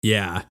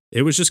Yeah,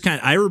 it was just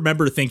I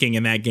remember thinking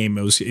in that game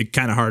it was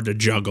kind of hard to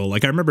juggle.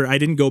 Like I remember I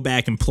didn't go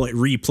back and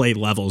replay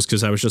levels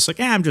because I was just like,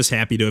 I'm just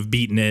happy to have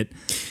beaten it.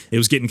 It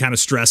was getting kind of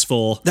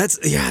stressful. That's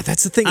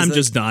the thing. I'm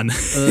just done.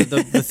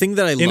 The thing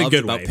that I loved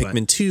about way,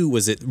 Pikmin 2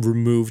 was it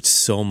removed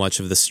so much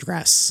of the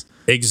stress.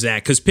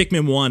 Exact, because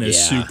Pikmin 1 is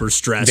super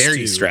stressful.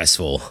 Very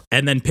stressful.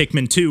 And then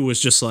Pikmin 2 was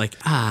just like,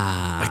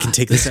 I can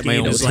take this at my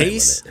own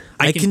pace.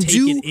 I can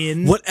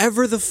do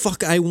whatever the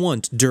fuck I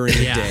want during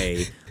the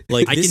day.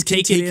 Like, I can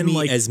take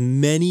me as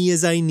many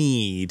as I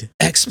need.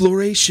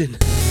 Exploration.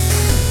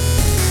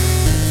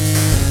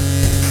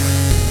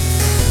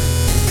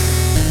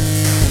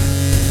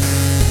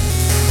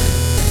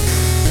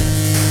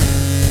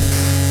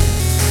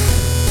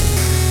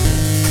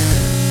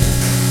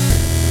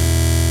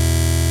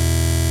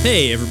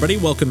 Hey everybody,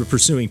 welcome to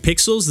Pursuing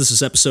Pixels. This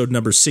is episode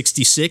number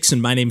 66,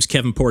 and my name's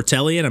Kevin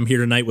Portelli, and I'm here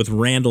tonight with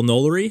Randall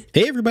Nolery.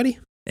 Hey everybody.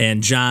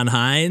 And John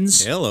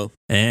Hines. Hello.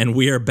 And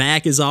we are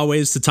back as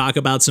always to talk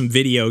about some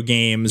video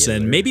games,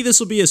 and maybe this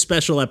will be a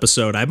special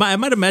episode. I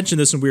might have mentioned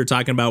this when we were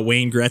talking about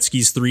Wayne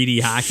Gretzky's 3D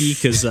hockey,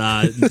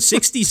 because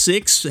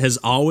 66 has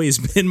always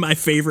been my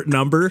favorite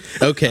number.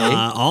 Okay.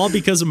 All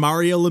because of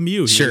Mario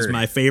Lemieux. He was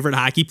my favorite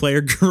hockey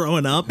player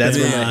growing up. That's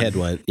where my head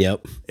went.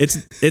 Yep.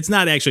 It's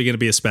not actually going to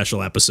be a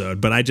special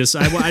episode, but I just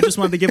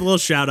wanted to give a little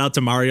shout out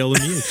to Mario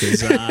Lemieux,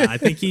 because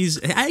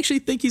I actually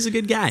think he's a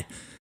good guy.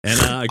 And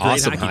a great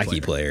awesome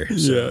hockey player.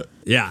 So,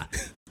 yeah,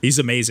 he's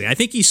amazing. I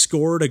think he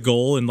scored a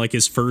goal in like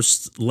his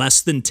first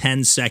less than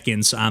 10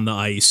 seconds on the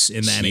ice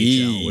in the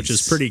NHL, which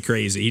is pretty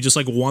crazy. He just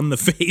like won the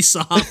face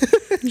off,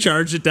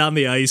 charged it down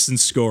the ice, and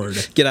scored.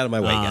 Get out of my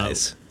way,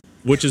 guys.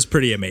 Which is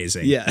pretty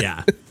amazing.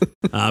 Yeah.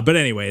 But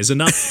anyways,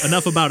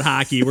 enough about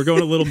hockey. We're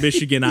going a little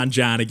Michigan on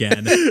John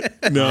again.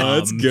 No,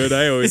 that's good.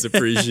 I always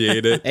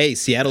appreciate it. Hey,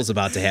 Seattle's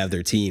about to have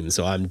their team,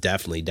 so I'm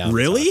definitely down.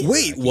 Really?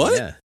 Wait, what?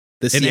 Yeah.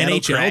 The Seattle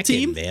NHL Kraken,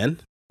 team, man.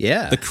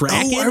 Yeah. The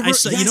Kraken? I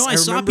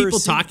saw people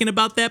talking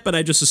about that, but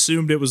I just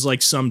assumed it was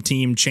like some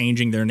team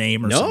changing their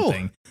name or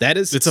something. That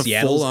is it's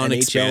Seattle's a full-on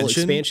NHL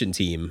expansion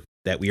team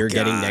that we are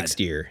getting next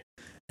year.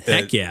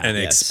 Heck yeah. An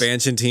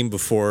expansion team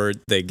before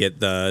they get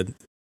the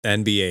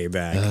NBA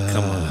back.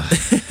 Come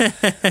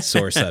on.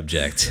 Sore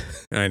subject.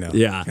 I know.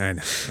 Yeah. I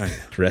know.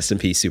 Rest in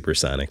peace,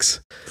 Supersonics.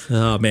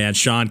 Oh, man.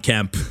 Sean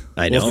Kemp.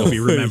 I know. You'll be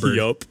remembered.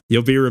 Yup.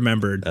 You'll be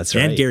remembered. That's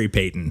right. And Gary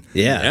Payton.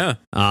 Yeah.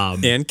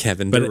 And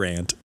Kevin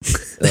Durant.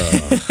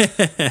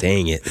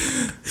 Dang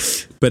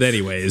it. But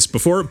anyways,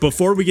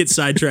 before we get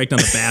sidetracked on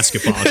the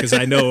basketball, because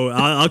I know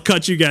I'll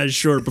cut you guys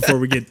short before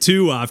we get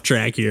too off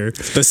track here.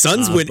 The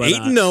Suns went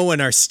 8-0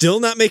 and are still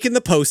not making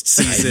the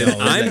postseason.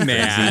 I'm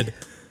mad.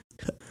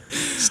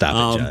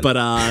 Stop it,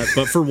 John.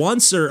 But for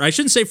once, or I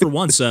shouldn't say for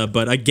once,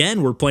 but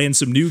again, we're playing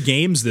some new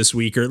games this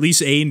week, or at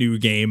least a new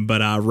game.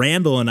 But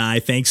Randall and I,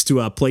 thanks to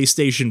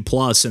PlayStation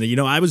Plus, and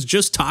I was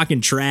just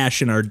talking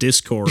trash in our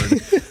Discord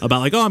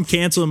about like, I'm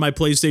canceling my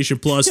PlayStation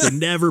Plus. They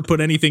never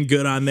put anything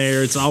good on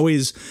there. It's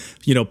always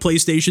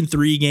PlayStation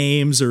 3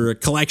 games or a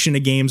collection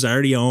of games I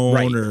already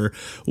own or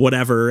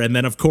whatever. And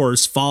then of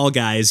course, Fall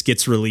Guys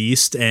gets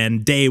released,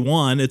 and day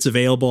one, it's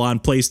available on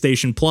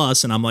PlayStation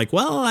Plus, and I'm like,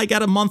 well, I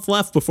got a month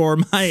left before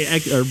my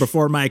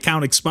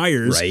account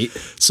expires. Right.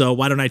 So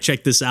why don't I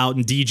check this out?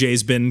 And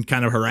DJ's been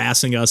kind of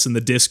harassing us in the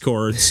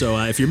Discord. So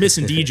if you're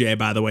missing DJ,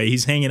 by the way,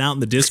 he's hanging out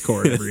in the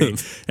Discord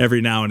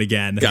every now and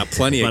again. Got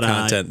plenty of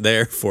content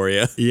there for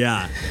you.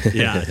 Yeah.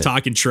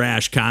 Talking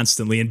trash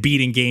constantly and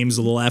beating games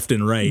left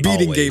and right.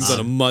 Beating games at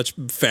a much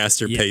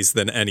faster pace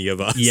than any of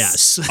us.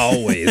 Yes.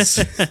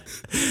 Always.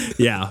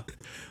 Yeah.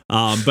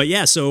 But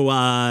yeah, so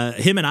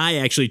him and I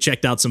actually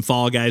checked out some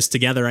Fall Guys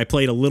together. I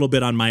played a little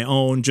bit on my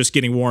own, just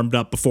getting warmed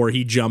up before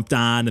he jumped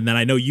on. And then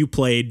I know you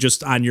played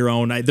just on your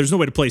own. There's no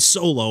way to play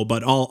solo,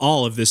 but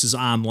all of this is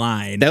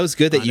online. That was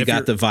good that you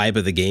got the vibe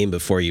of the game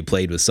before you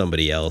played with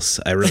somebody else.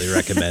 I really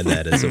recommend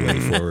that as a way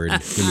forward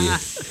when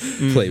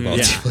you play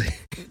multiplayer.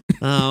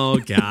 Oh,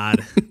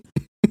 God.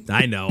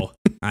 I know.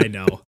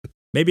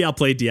 Maybe I'll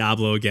play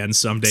Diablo again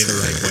someday the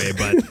right way,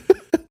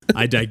 but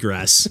I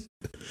digress.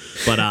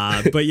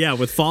 But yeah,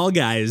 with Fall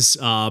Guys,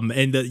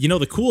 and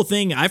the cool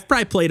thing, I've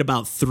probably played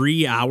about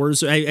 3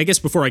 hours. I guess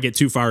before I get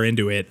too far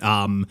into it,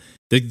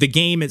 the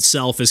game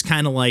itself is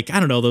kind of like, I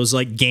don't know, those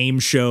like game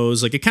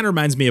shows. Like it kind of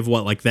reminds me of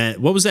what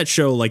was that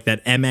show, like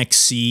that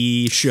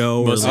MXC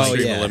show? Most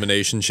Extreme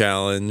Elimination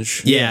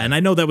Challenge. Yeah, and I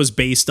know that was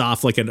based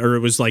off it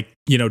was like,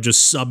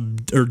 just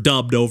subbed or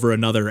dubbed over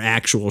another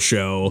actual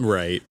show.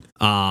 Right.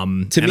 To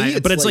me,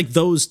 it's like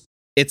those.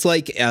 It's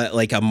like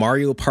a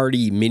Mario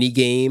Party mini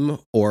game,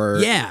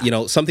 or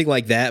something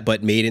like that,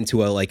 but made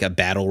into a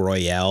battle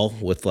royale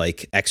with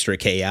like extra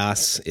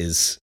chaos.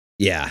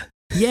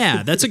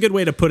 Yeah, that's a good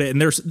way to put it.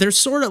 And there's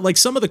sort of like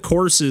some of the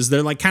courses,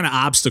 they're like kind of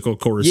obstacle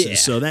courses. Yeah.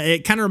 So that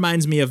it kind of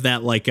reminds me of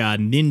that like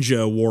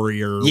Ninja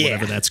Warrior or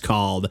whatever that's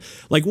called.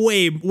 Like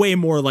way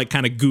more like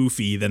kind of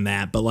goofy than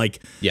that. But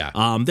like,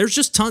 there's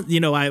just tons,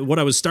 what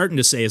I was starting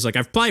to say is like,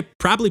 I've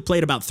probably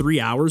played about 3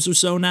 hours or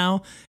so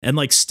now. And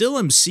like still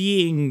am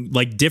seeing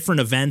like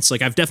different events.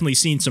 Like I've definitely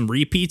seen some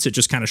repeats. It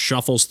just kind of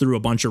shuffles through a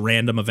bunch of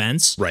random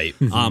events. Right.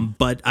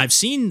 But I'm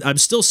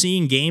still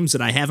seeing games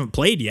that I haven't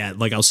played yet.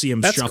 Like I'll see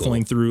them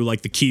shuffling through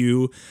like the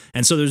queue,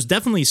 and so there's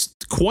definitely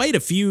quite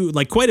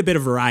a bit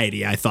of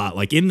variety. I thought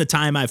like in the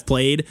time I've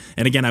played,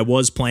 and again I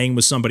was playing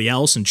with somebody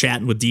else and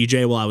chatting with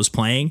DJ while I was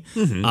playing,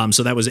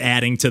 so that was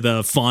adding to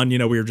the fun. We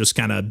were just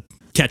kind of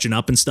catching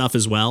up and stuff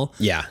as well.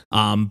 Yeah.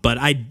 But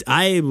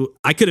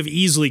I could have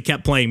easily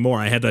kept playing more.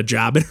 I had a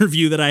job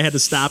interview that I had to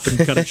stop and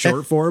cut it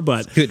short for,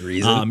 but good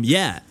reason.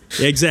 Yeah.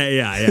 Exactly.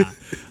 Yeah.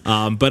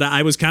 But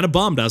I was kind of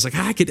bummed. I was like,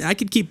 I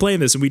could keep playing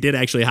this, and we did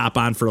actually hop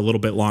on for a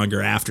little bit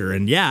longer after.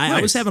 And nice.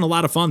 I was having a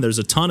lot of fun. There's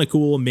a ton of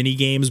cool mini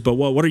games. But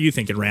what are you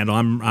thinking, Randall?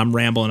 I'm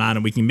rambling on,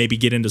 and we can maybe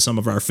get into some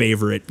of our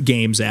favorite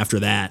games after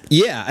that.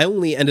 Yeah, I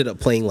only ended up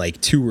playing like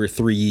 2 or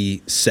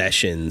 3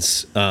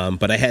 sessions,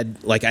 but I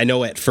had like I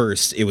know at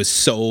first it was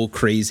so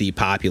crazy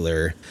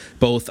popular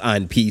both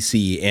on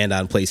PC and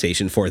on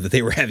PlayStation 4 that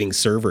they were having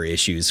server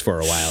issues for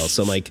a while.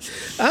 So I'm like,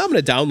 I'm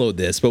gonna download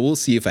this, but we'll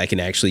see if I can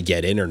actually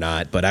get in or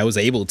not. But I was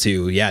able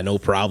to, no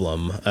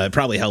problem. It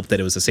probably helped that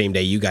it was the same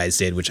day you guys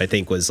did, which I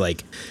think was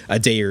like a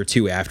day or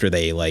 2 after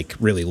they like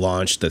really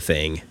launched the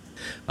thing.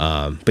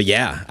 But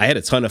yeah, I had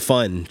a ton of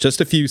fun. Just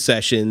a few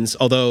sessions,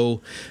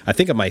 although I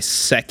think on my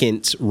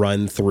second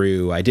run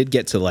through, I did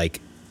get to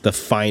like the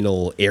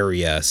final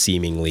area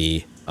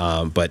seemingly,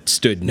 but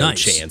stood no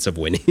chance of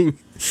winning.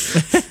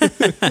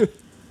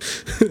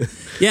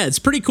 Yeah, it's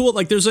pretty cool.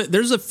 Like there's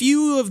a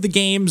few of the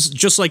games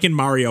just like in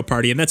Mario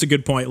Party, and that's a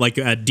good point. Like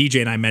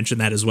DJ and I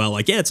mentioned that as well.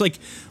 Like it's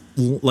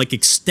like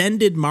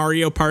extended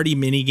Mario Party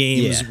mini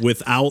games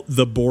without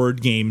the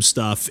board game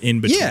stuff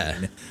in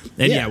between.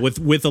 And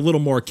with a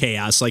little more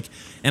chaos. Like,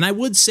 and I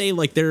would say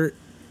like they're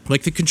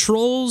like the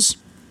controls,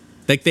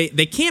 like they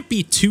can't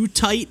be too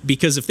tight,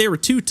 because if they were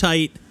too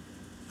tight,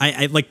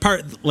 I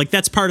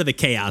that's part of the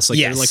chaos. Like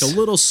they're like a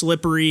little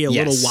slippery, a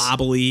little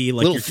wobbly.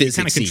 Like you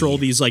kind of control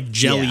these like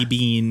jelly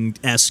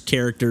bean-esque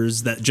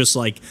characters that just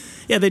like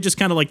they just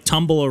kind of like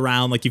tumble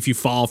around. Like if you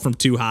fall from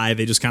too high,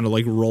 they just kind of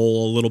like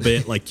roll a little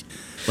bit. Like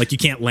you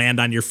can't land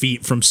on your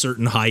feet from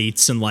certain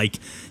heights, and like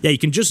you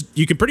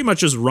can pretty much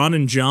just run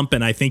and jump,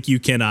 and I think you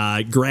can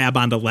grab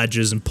onto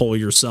ledges and pull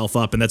yourself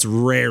up, and that's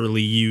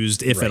rarely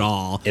used if at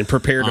all. And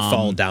prepare to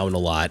fall down a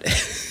lot.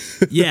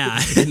 Yeah.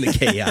 In the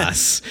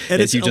chaos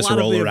as you just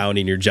roll around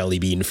in your jelly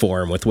bean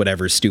form with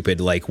whatever stupid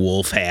like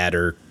wolf hat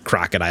or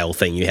crocodile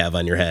thing you have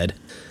on your head.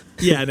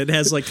 Yeah, and it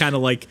has like kind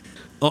of like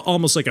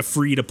almost like a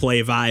free to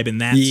play vibe in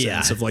that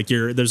sense of like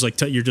you're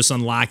just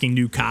unlocking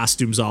new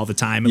costumes all the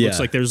time. It looks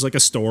like there's like a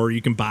store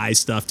you can buy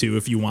stuff to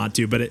if you want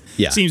to, but it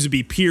seems to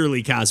be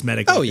purely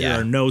cosmetic. There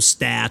are no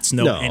stats,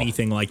 no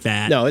anything like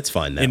that. No, it's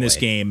fun that in this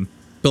game.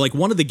 But like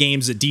one of the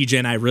games that DJ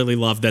and I really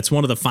love, that's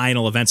one of the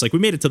final events. Like we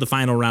made it to the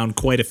final round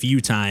quite a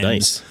few times.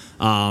 Nice.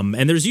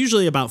 And there's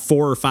usually about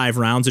 4 or 5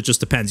 rounds. It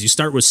just depends. You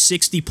start with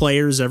 60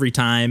 players every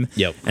time.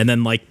 Yep. And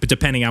then like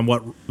depending on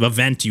what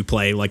event you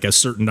play, like a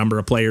certain number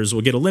of players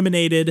will get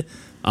eliminated.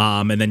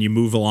 And then you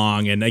move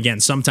along. And again,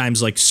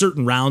 sometimes like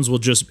certain rounds will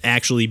just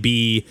actually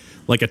be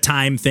like a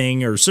time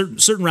thing, or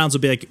certain rounds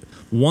will be like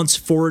once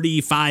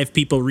 45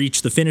 people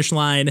reach the finish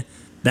line,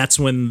 that's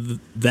when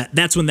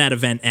that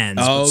event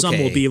ends. Oh, but some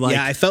will be like,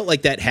 I felt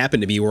like that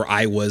happened to me where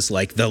I was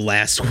like the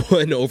last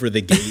one over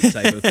the gate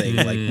type of thing,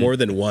 like more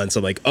than once.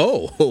 I'm like,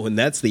 oh, and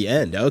that's the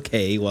end.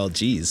 Okay, well,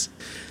 geez,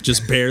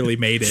 just barely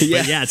made it.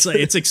 But yeah,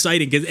 it's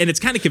exciting, and it's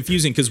kind of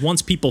confusing because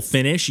once people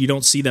finish, you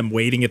don't see them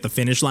waiting at the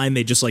finish line.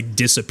 They just like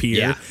disappear.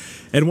 Yeah.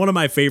 And one of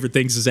my favorite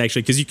things is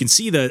actually because you can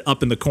see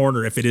up in the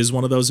corner if it is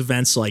one of those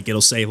events, like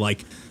it'll say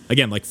like,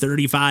 again, like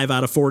 35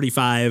 out of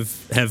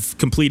 45 have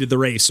completed the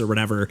race or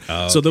whatever.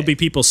 Oh, okay. So there'll be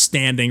people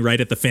standing right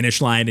at the finish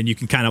line, and you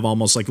can kind of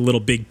almost like Little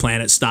Big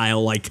Planet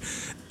style like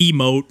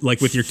emote like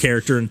with your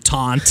character and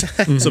taunt.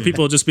 So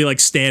people will just be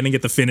like standing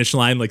at the finish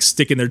line, like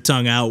sticking their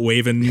tongue out,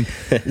 waving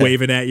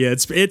at you.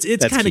 It's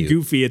kind of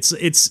goofy.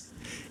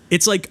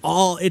 It's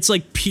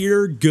like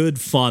pure good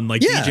fun.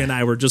 Like DJ and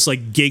I were just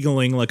like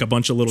giggling like a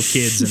bunch of little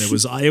kids, and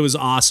it was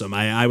awesome.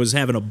 I was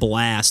having a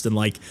blast, and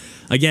like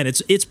again,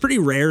 it's pretty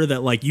rare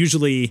that like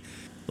usually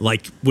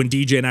like when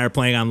DJ and I are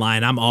playing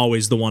online, I'm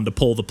always the one to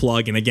pull the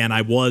plug. And again,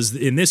 I was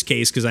in this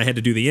case because I had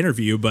to do the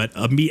interview, but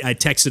I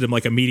texted him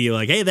like immediately,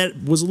 like, hey,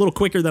 that was a little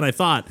quicker than I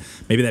thought.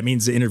 Maybe that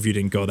means the interview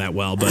didn't go that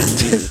well, but hey,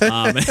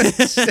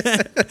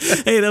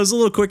 that was a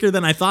little quicker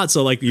than I thought.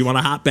 So like, you want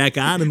to hop back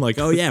on? And like,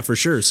 oh yeah, for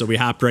sure. So we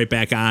hopped right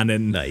back on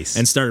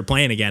and started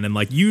playing again. And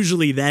like,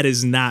 usually that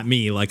is not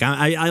me. Like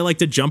I like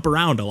to jump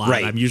around a lot.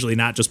 Right. I'm usually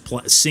not just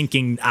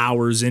sinking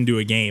hours into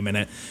a game.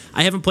 And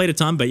I haven't played a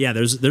ton, but yeah,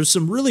 there's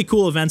some really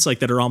cool events like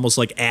that that are almost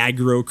like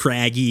aggro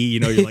craggy.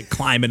 You know, you're like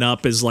climbing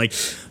up as like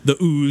the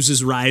ooze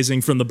is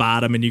rising from the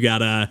bottom, and you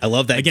gotta. I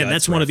love that. Again,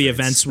 that's one of the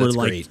events where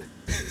like.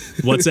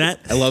 What's that?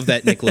 I love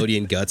that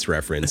Nickelodeon Guts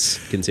reference.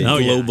 Continue. Oh,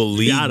 Global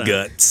League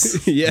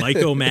Guts. Yeah. Mike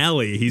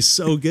O'Malley, he's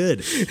so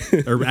good.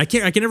 Or I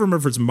can never remember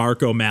if it's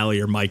Mark O'Malley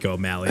or Mike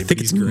O'Malley. I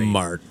think it's great.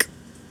 Mark.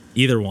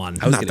 Either one.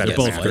 I was not that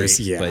both great.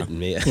 Yeah.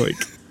 Like,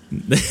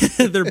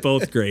 they're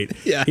both great.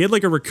 Yeah. He had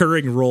like a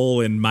recurring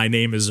role in My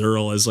Name Is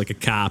Earl as like a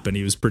cop, and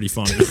he was pretty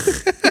funny.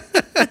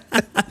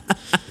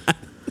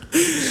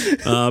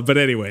 But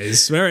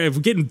anyways, we're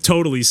getting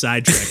totally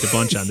sidetracked a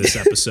bunch on this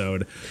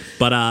episode.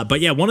 But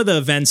yeah, one of the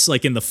events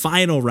like in the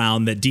final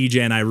round that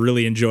DJ and I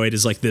really enjoyed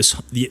is like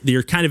this.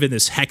 You're kind of in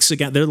this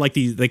hexagon. They're like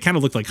they kind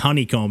of look like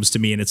honeycombs to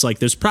me, and it's like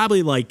there's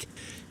probably like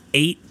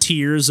 8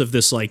 tiers of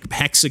this like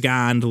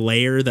hexagon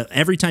layer that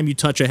every time you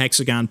touch a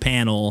hexagon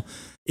panel,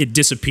 it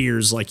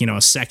disappears like, you know,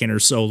 a second or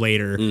so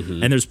later.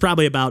 Mm-hmm. And there's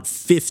probably about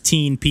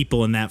 15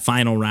 people in that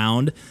final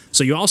round.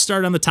 So you all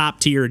start on the top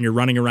tier and you're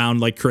running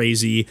around like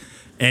crazy.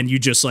 And you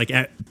just like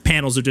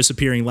panels are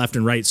disappearing left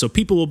and right. So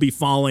people will be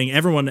falling.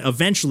 Everyone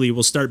eventually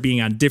will start being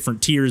on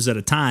different tiers at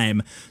a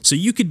time. So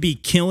you could be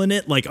killing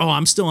it. Like, oh,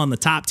 I'm still on the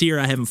top tier.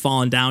 I haven't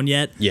fallen down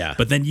yet. Yeah.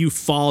 But then you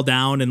fall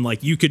down and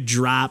like you could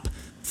drop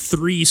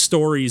 3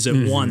 stories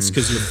at once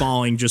because you're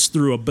falling just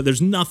through it, but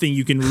there's nothing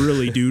you can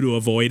really do to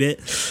avoid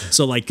it.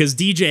 So like, because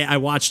DJ, I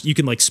watched, you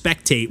can like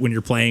spectate when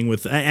you're playing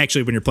with,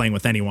 actually when you're playing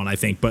with anyone, I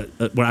think, but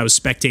when I was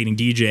spectating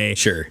DJ,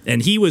 sure,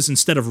 and he was,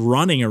 instead of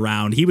running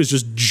around, he was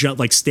just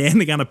like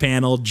standing on a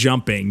panel,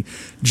 jumping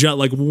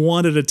like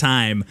one at a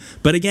time.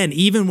 But again,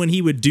 even when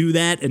he would do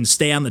that and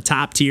stay on the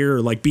top tier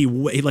or like be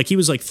like, he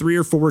was like 3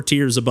 or 4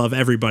 tiers above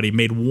everybody,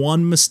 made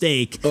one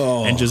mistake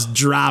and just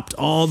dropped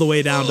all the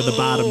way down to the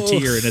bottom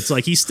tier. And it's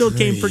like, he still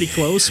came pretty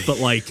close, but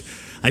like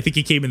I think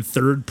he came in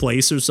 3rd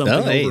place or something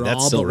overall.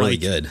 That's still but really like,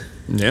 good.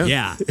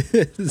 Yeah.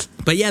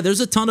 But yeah, there's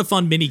a ton of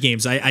fun mini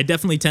games. I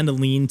definitely tend to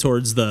lean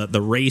towards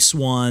the race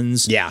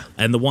ones. Yeah.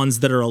 And the ones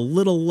that are a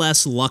little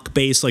less luck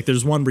based. Like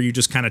there's one where you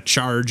just kind of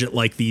charge at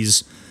like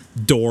these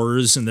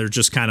doors, and they're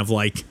just kind of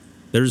like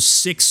there's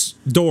 6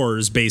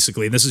 doors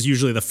basically. And this is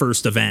usually the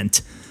first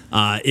event.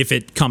 If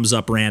it comes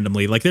up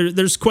randomly, like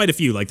there's quite a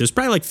few, like there's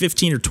probably like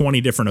 15 or 20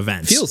 different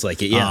events. Feels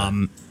like it, yeah.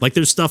 Like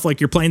there's stuff like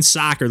you're playing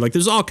soccer, like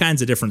there's all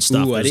kinds of different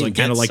stuff. Ooh, there's I didn't like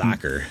kind of like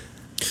soccer.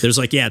 There's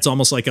like, yeah, it's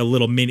almost like a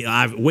little mini,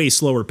 way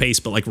slower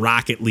pace, but like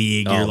Rocket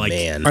League. Oh, you're like,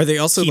 man. Are they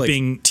also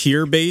like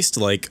tier based?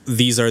 Like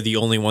these are the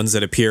only ones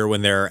that appear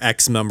when there are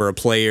X number of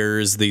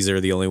players. These are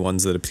the only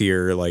ones that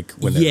appear like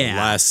when there are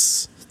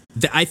less.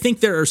 I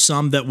think there are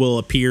some that will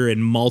appear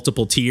in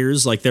multiple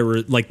tiers, like there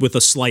were like with a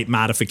slight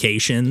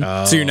modification.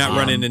 So you're not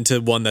running into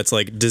one that's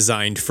like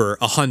designed for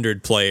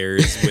 100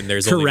 players when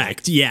there's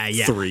correct. Only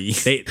like 3.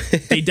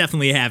 They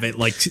definitely have it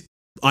like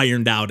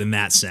ironed out in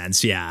that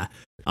sense. Yeah.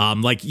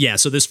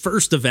 So this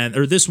first event,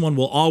 or this one,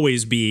 will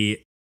always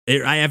be,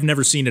 I have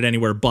never seen it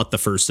anywhere but the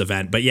first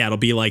event, but yeah, it'll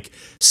be like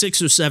 6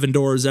 or 7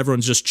 doors.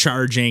 Everyone's just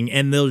charging,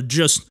 and they'll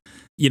just,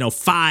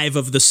 5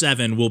 of the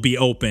 7 will be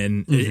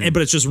open, but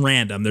it's just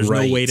random. There's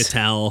no way to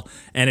tell.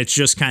 And it's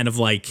just kind of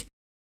like,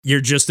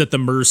 you're just at the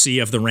mercy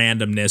of the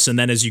randomness. And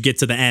then as you get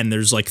to the end,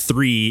 there's like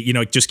 3,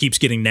 it just keeps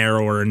getting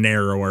narrower and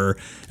narrower.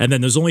 And then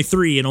there's only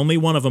 3 and only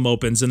one of them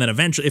opens. And then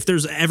eventually, if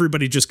there's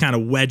everybody just kind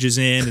of wedges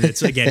in, and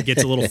it's again,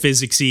 gets a little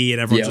physicsy, and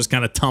everyone's just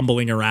kind of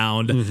tumbling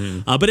around.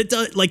 But it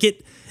does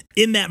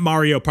in that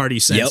Mario Party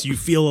sense, you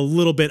feel a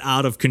little bit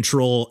out of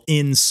control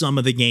in some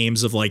of the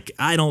games of like,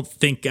 I don't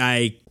think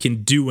I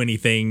can do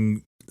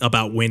anything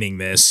about winning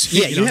this.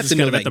 Yeah, you have to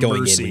know that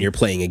going in when you're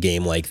playing a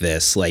game like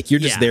this. Like, you're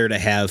just there to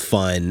have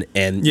fun,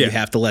 and you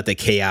have to let the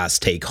chaos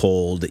take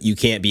hold. You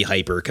can't be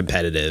hyper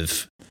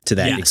competitive to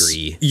that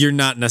degree. You're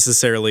not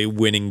necessarily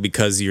winning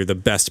because you're the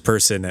best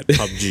person at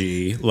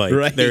PUBG.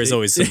 Like, there's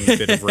always some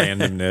bit of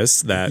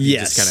randomness that you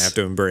just kind of have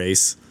to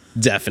embrace.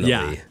 Definitely.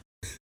 Yeah.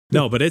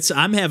 No, but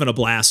I'm having a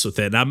blast with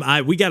it.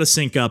 We got to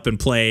sync up and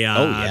play.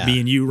 Me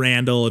and you,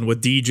 Randall, and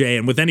with DJ,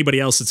 and with anybody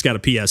else that's got a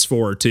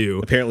PS4 too.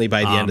 Apparently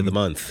by the end of the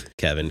month,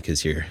 Kevin,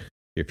 because your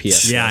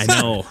PS4. Yeah,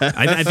 I know.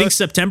 I think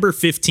September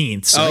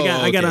 15th. So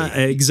I got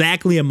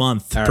exactly a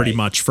month, pretty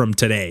much from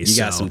today. You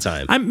got some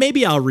time.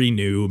 Maybe I'll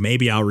renew.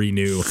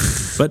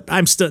 But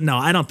I'm still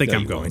I don't think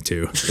I'm going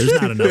to.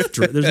 There's not enough.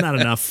 There's not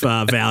enough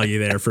value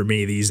there for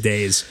me these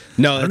days.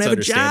 No, I don't have a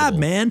job,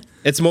 man.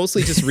 It's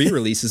mostly just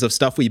re-releases of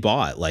stuff we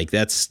bought. Like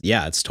it's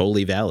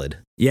totally valid.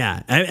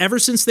 Yeah, ever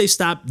since they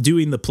stopped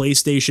doing the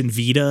PlayStation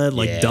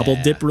Vita double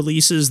dip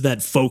releases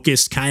that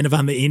focused kind of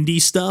on the indie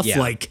stuff,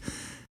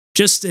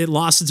 just it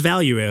lost its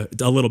value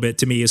a little bit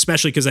to me,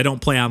 especially because I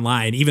don't play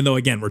online, even though,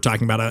 again, we're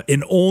talking about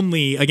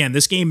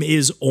this game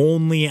is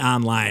only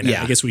online.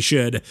 I guess we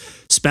should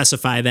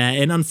specify that.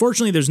 And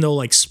unfortunately, there's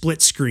no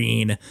split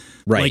screen.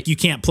 Right. Like you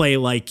can't play,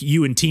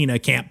 you and Tina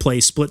can't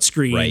play split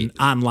screen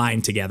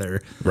online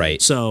together.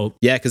 Right. So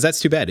yeah, because that's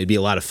too bad. It'd be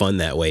a lot of fun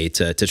that way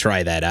to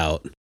try that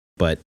out.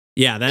 But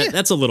yeah,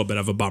 that's a little bit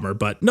of a bummer,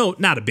 but no,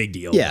 not a big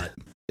deal. Yeah.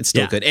 it's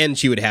still good. And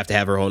she would have to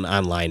have her own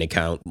online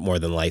account more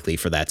than likely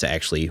for that to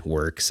actually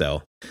work.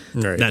 So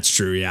right. That's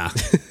true. Yeah.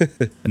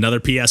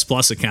 Another PS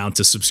Plus account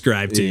to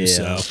subscribe to.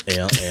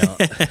 Yeah.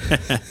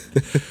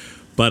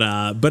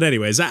 But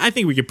anyways, I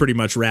think we could pretty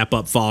much wrap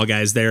up Fall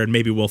Guys there, and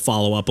maybe we'll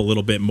follow up a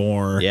little bit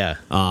more. Yeah.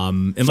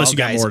 Unless Fall you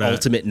got Guys more to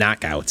Ultimate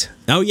Knockout.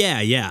 Oh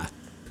yeah.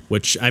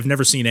 Which I've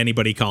never seen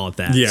anybody call it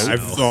that. Yeah, so.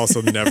 I've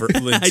also never.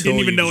 I didn't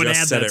even know it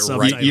had that subtitle.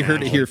 Right. You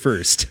heard it here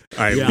first.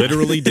 I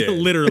literally did.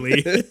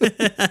 Literally.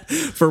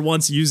 For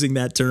once using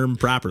that term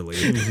properly.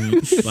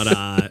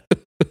 Mm-hmm.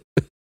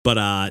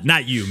 But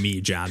not you, me,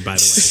 John, by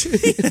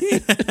the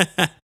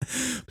way.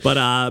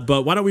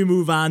 But why don't we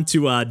move on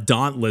to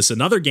Dauntless,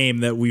 another game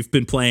that we've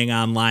been playing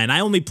online. I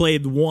only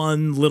played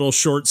one little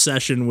short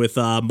session with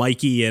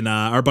Mikey and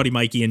our buddy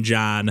Mikey and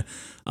John.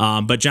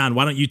 But John,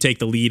 why don't you take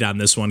the lead on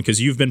this one, because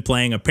you've been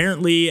playing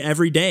apparently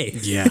every day.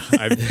 Yeah,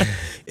 I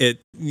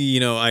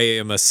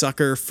am a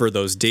sucker for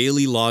those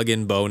daily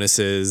login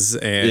bonuses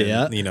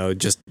and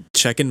just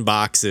checking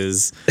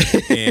boxes.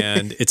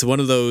 And it's one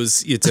of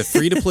those. It's a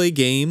free to play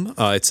game.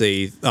 It's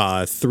a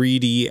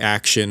 3D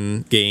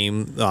action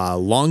game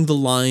along the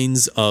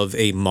lines of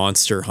a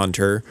Monster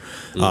Hunter.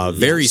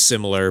 Very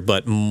similar,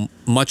 but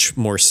much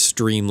more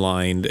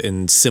streamlined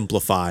and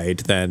simplified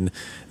than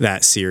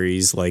that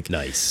series.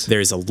 Nice.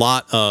 There's a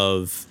lot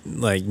of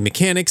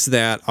mechanics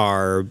that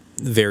are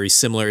very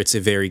similar. It's a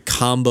very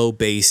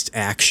combo-based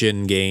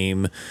action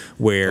game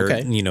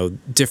where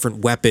different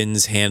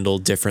weapons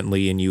handled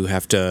differently, and you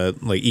have to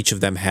each of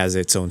them has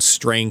its own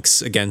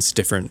strengths against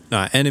different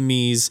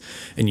enemies,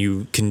 and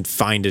you can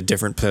find a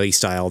different play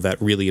style that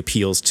really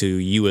appeals to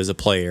you as a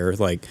player.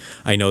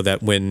 I know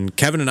that when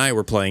Kevin and I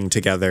were playing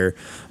together,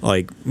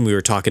 we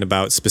were talking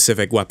about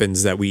specific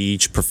weapons that we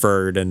each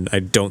preferred, and I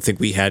don't think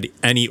we had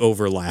any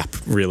overlap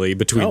really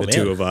between the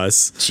two of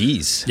us.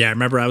 Jeez. Yeah, I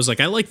remember I was like,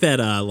 I like that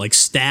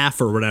staff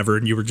or whatever,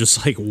 and you were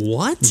just like,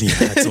 what? Yeah,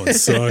 that one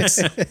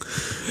sucks.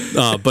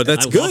 But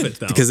that's good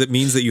because it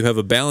means that you have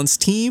a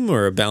balanced team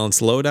or a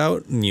balanced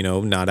loadout.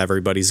 Not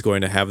everybody's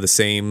going to have the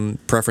same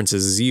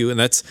preferences as you, and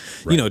that's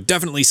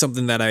definitely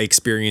something that I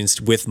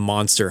experienced with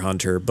Monster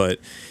Hunter. But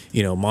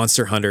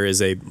Monster Hunter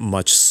is a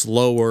much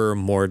slower,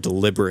 more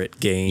deliberate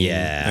game.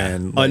 Yeah,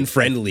 and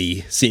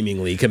unfriendly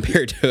seemingly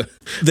compared to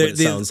what it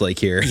sounds like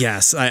here.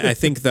 Yes, I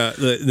think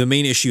the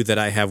main issue that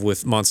I have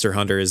with Monster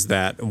Hunter is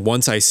that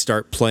once I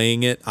start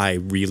playing it, I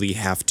really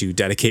have to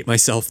dedicate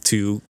myself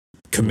to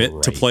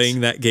commit to playing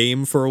that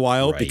game for a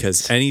while,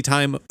 because any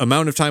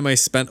amount of time I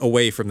spent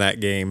away from that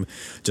game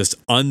just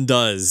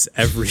undoes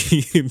every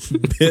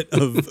bit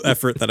of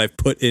effort that I've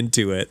put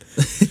into it.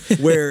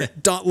 Where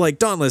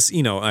Dauntless,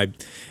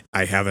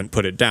 I haven't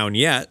put it down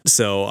yet,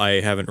 so I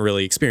haven't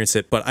really experienced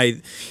it. But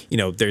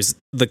there's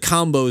the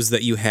combos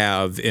that you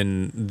have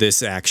in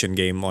this action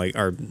game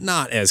are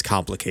not as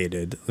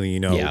complicated.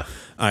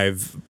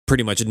 I've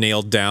pretty much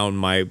nailed down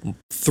my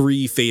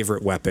 3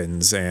 favorite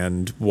weapons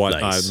and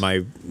what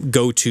my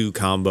go-to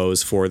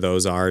combos for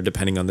those are,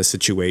 depending on the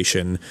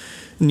situation.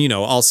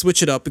 I'll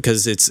switch it up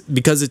because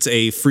it's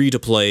a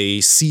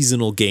free-to-play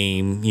seasonal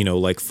game,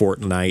 like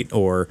Fortnite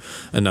or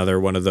another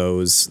one of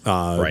those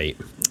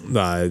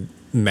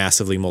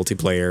massively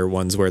multiplayer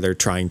ones where they're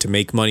trying to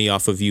make money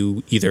off of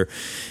you either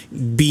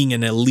being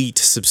an elite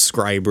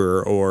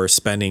subscriber or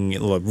spending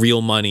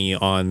real money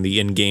on the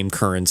in-game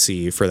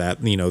currency for that.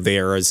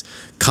 There is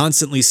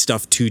constantly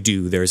stuff to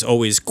do. There's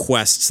always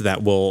quests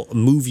that will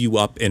move you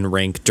up in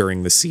rank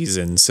during the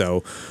season.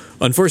 So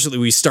unfortunately,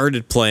 we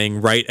started playing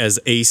right as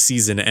a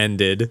season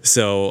ended,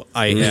 so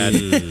I had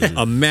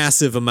a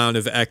massive amount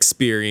of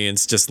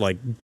experience just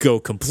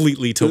go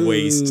completely to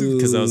waste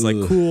because I was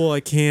like, cool, I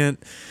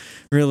can't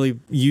really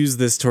use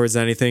this towards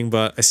anything,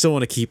 but I still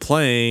want to keep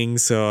playing,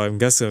 so I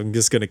guess I'm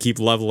just going to keep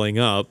leveling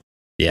up.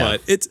 Yeah,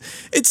 but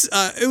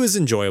it was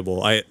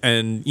enjoyable.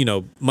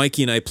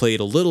 Mikey and I played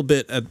a little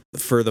bit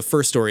for the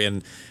first story,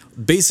 and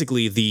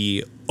basically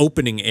the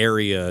opening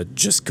area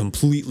just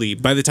completely,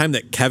 by the time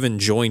that Kevin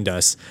joined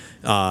us,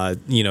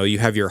 you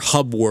have your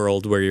hub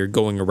world where you're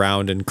going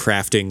around and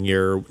crafting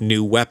your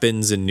new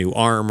weapons and new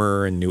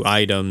armor and new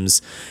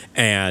items,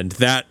 and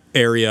that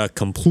area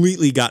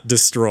completely got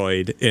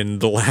destroyed in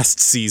the last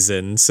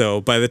season. So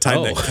by the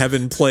time that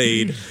Kevin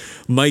played,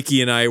 Mikey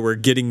and I were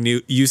getting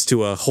used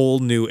to a whole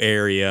new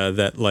area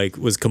that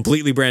was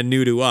completely brand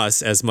new to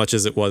us as much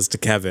as it was to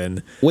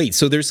Kevin. Wait,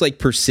 so there's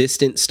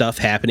persistent stuff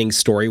happening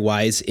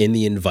story-wise in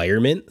the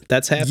environment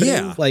that's happening?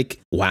 Yeah.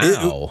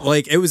 Wow.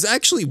 It was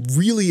actually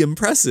really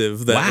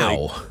impressive that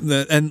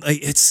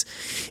it's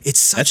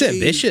such that's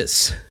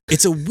ambitious.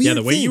 It's a weird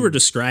the way thing. you were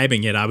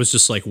describing it, I was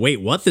just like, wait,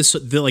 what?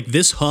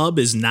 This hub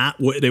is not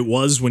what it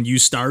was when you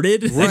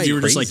started? Right. And you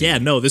were just like, yeah,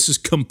 no, this is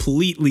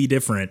completely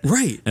different.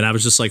 Right. And I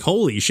was just like,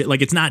 holy shit.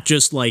 It's not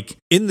just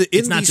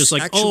it's not just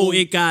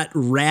it got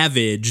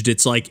ravaged.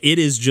 It's it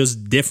is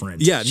just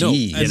different. Yeah, no.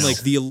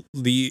 And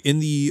the in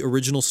the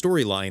original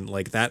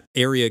storyline, that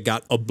area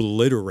got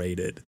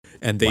obliterated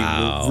and they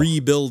were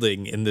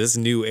rebuilding in this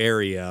new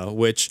area,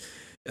 which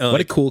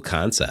What a cool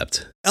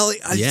concept. Yeah.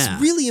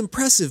 It's really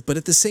impressive, but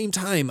at the same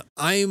time,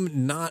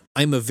 I'm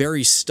a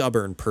very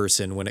stubborn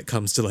person when it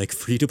comes to like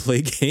free to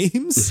play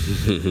games.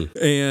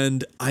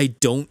 And I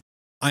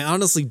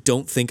honestly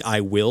don't think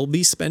I will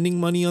be spending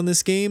money on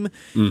this game.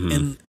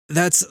 And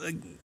that's,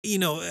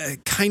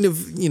 kind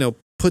of,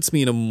 puts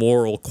me in a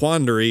moral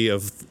quandary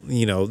of,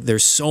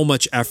 there's so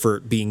much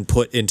effort being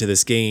put into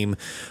this game,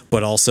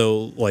 but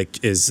also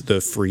like, is the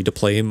free to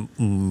play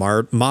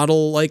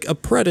model like a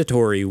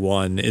predatory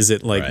one? Is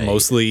it like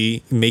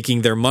mostly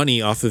making their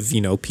money off of,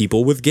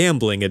 people with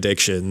gambling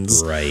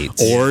addictions, right?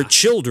 Or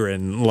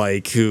children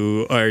like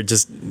who are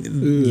just,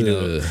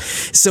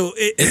 so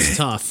it's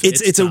tough.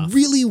 It's a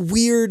really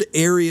weird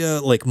area,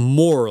 like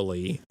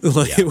morally,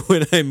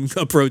 when I'm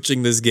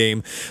approaching this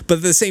game, but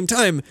at the same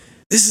time,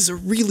 this is a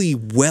really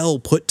well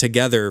put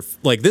together,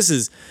 like this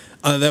is,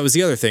 that was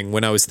the other thing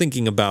when I was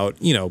thinking about,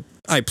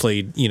 I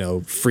played,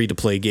 free to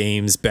play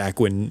games back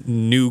when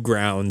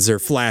Newgrounds or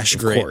Flash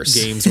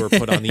games were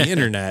put on the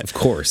internet. Of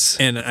course.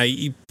 And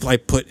I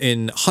put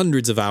in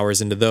hundreds of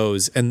hours into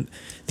those. And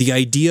the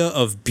idea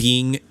of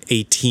being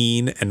a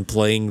teen and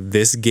playing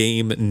this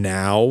game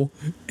now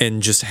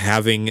and just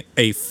having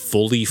a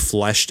fully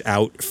fleshed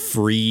out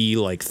free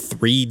like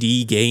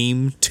 3D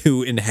game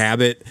to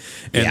inhabit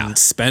and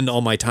spend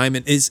all my time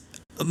in is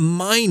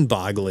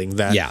mind-boggling,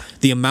 that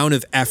the amount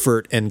of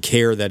effort and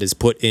care that is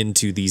put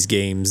into these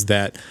games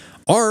that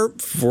are,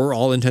 for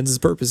all intents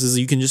and purposes,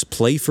 you can just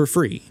play for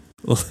free.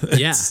 It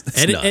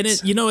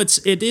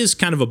is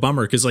kind of a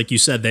bummer because, like you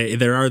said,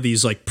 there are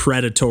these like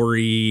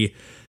predatory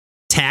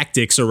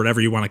tactics or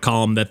whatever you want to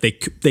call them that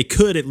they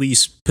could at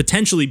least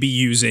potentially be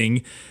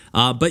using.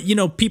 But,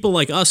 people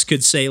like us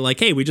could say like,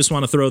 hey, we just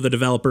want to throw the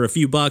developer a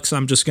few bucks.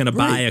 I'm just going to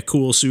buy a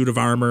cool suit of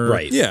armor.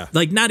 Right. Yeah.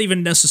 Like not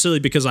even necessarily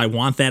because I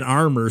want that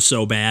armor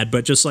so bad,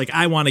 but just like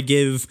I want to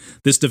give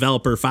this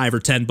developer $5 or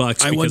 $10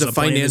 because I'm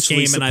playing this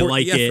game and I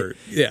like it.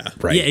 Yeah.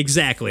 Right. Yeah,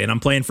 exactly. And I'm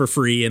playing for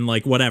free and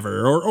like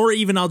whatever. Or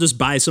even I'll just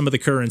buy some of the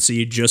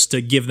currency just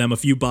to give them a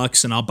few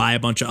bucks and I'll buy a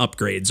bunch of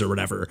upgrades or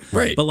whatever.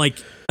 Right. But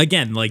like,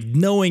 again, like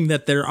knowing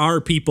that there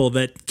are people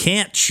that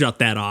can't shut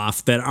that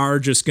off, that are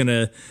just going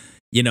to,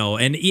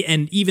 and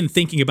even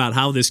thinking about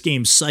how this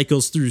game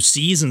cycles through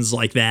seasons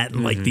like that,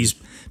 and like these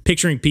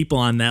picturing people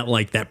on that,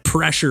 like that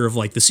pressure of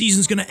like the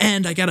season's going to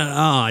end.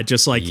 I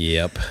just like,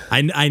 yep.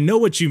 I know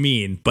what you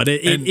mean, but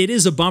it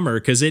is a bummer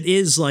because it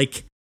is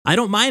like, I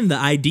don't mind the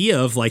idea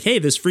of like, hey,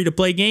 this free to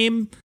play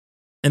game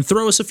and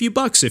throw us a few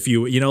bucks if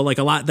you like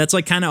a lot. That's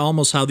like kind of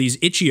almost how these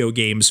itch.io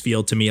games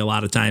feel to me a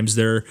lot of times.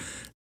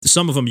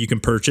 Some of them you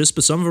can purchase,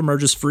 but some of them are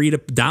just free to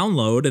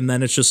download, and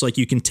then it's just like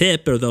you can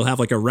tip, or they'll have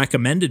like a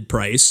recommended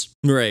price.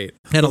 Right.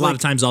 And a lot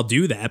of times I'll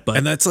do that, but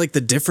and that's like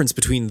the difference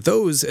between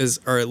those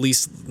or at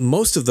least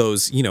most of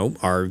those,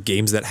 are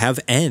games that have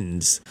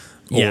ends.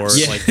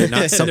 Yes. Or like they're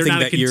not something They're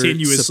not that you're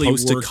continuously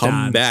supposed to worked come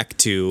on. back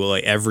to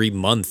like every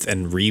month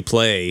and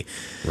replay.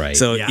 Right.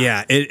 So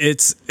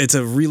it's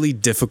a really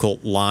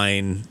difficult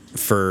line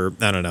for,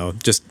 I don't know,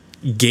 just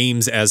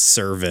games as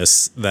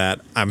service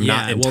that I'm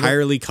not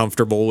entirely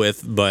comfortable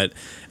with, but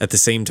at the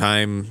same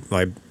time,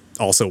 I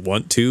also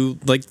want to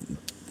like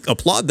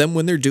applaud them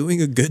when they're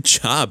doing a good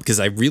job, because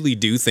I really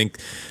do think,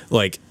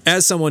 like,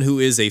 as someone who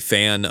is a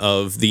fan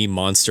of the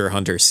Monster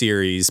Hunter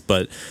series,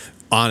 but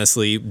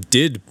honestly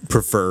did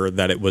prefer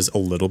that it was a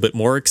little bit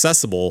more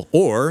accessible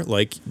or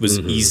like was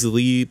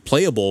easily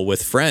playable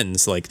with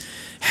friends, like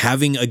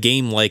having a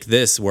game like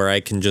this where I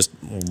can just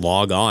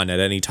log on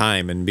at any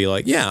time and be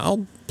like, yeah,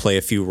 I'll play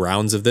a few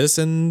rounds of this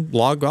and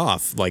log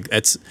off. Like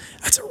that's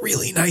a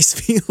really nice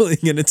feeling,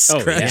 and it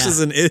scratches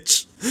an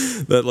itch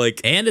that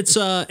like, and it's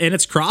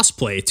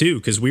crossplay too,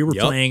 because we were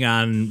playing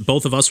on,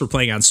 both of us were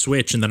playing on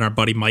Switch, and then our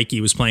buddy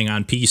Mikey was playing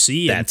on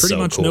PC. That's and pretty so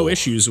much cool. no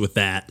issues with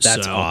that.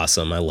 That's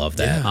awesome. I love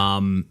that.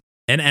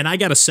 And I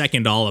got to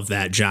second all of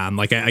that, John.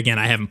 Like, I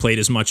haven't played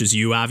as much as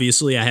you,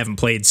 obviously. I haven't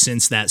played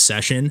since that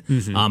session.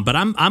 But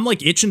I'm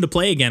like itching to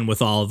play again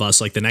with all of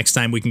us. Like the next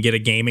time we can get a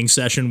gaming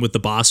session with the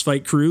boss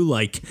fight crew,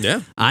 like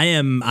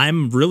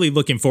I'm really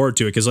looking forward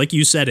to it. Cause like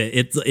you said,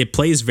 it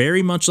plays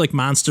very much like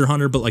Monster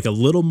Hunter, but like a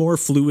little more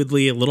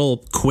fluidly, a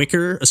little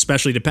quicker,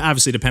 especially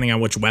obviously depending on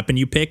which weapon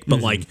you pick.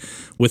 But like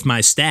with my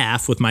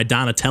staff, with my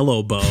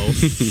Donatello bow,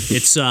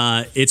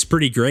 it's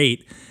pretty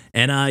great.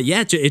 And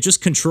it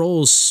just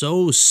controls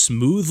so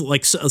smooth.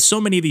 Like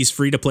so many of these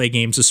free to play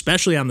games,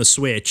 especially on the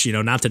Switch,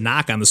 not to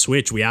knock on the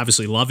Switch, we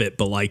obviously love it,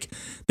 but like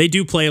they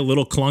do play a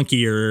little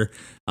clunkier.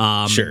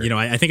 Sure.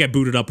 I think I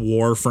booted up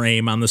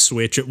Warframe on the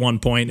Switch at one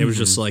point. And it was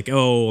just like,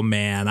 oh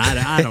man,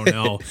 I don't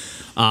know.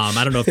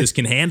 I don't know if this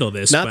can handle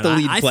this. Not but the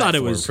lead I platform thought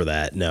it was for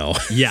that. No.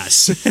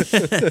 Yes.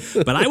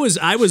 But I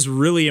was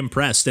really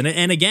impressed. And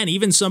again,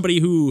 even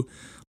somebody who,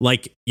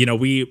 like,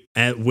 we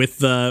with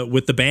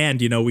the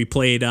band, we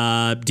played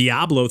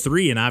Diablo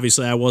 3, and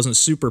obviously I wasn't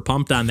super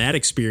pumped on that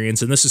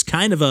experience. And this is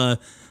kind of a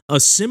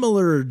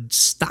similar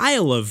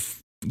style of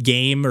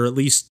game, or at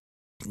least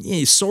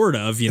sort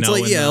of, it's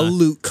like a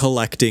loot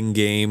collecting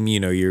game.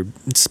 You're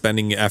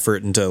spending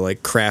effort into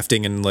like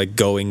crafting and like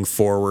going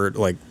forward,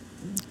 like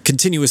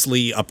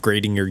continuously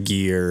upgrading your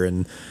gear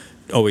and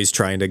always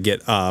trying to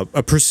get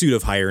a pursuit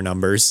of higher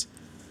numbers.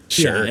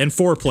 Sure. Yeah, and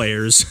 4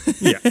 players.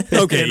 Yeah.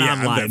 Okay. And yeah,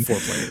 online. I've got 4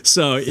 players.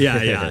 So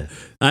yeah.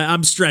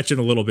 I'm stretching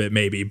a little bit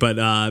maybe, but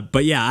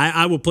yeah,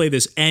 I will play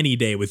this any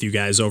day with you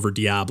guys over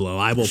Diablo.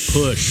 I will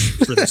push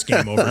for this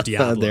game over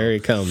Diablo. There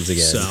it comes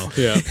again. So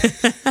Yeah.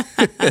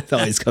 It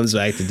always comes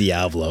back to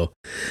Diablo.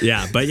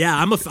 yeah, but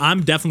yeah,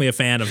 I'm definitely a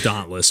fan of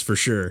Dauntless for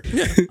sure.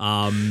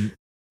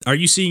 Are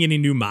you seeing any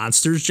new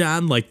monsters,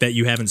 John, like that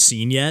you haven't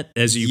seen yet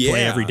as you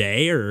play every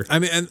day? Or I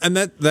mean, and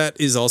that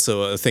is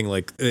also a thing.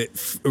 Like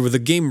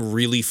the game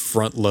really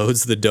front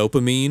loads the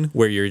dopamine,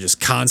 where you're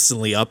just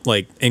constantly up,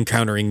 like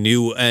encountering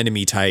new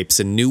enemy types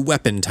and new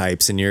weapon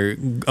types, and you're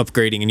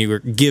upgrading, and you were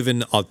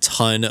given a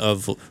ton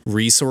of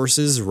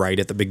resources right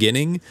at the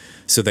beginning,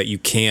 so that you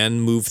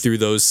can move through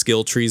those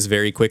skill trees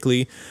very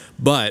quickly.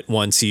 But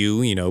once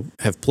you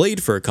have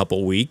played for a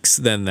couple weeks,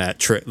 then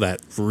that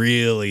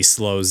really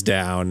slows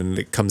down, and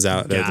it comes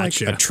out at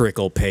like a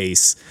trickle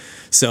pace.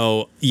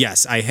 So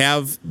yes, I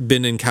have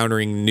been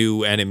encountering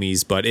new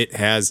enemies, but it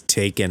has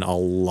taken a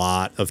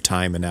lot of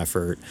time and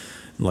effort,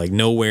 like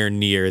nowhere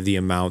near the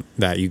amount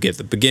that you get at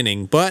the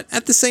beginning. But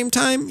at the same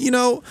time,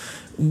 the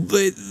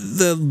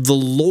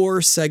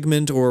lore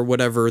segment or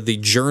whatever, the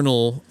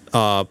journal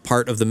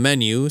part of the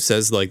menu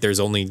says like there's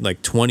only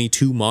like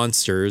 22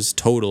 monsters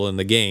total in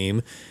the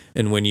game,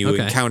 and when you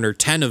encounter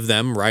 10 of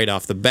them right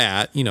off the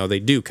bat, they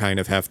do kind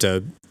of have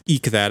to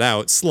eke that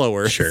out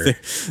slower. Sure.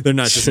 They're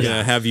not just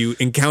gonna have you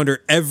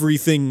encounter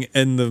everything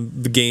in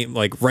the game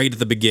like right at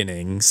the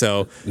beginning.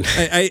 So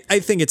I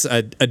think it's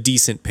a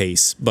decent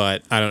pace,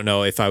 but I don't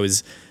know if I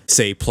was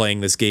say playing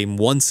this game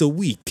once a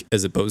week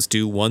as opposed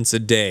to once a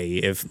day,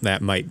 if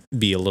that might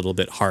be a little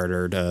bit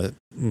harder to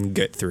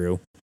get through.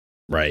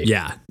 Right.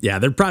 Yeah.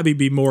 There'd probably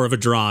be more of a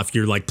draw if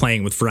you're like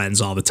playing with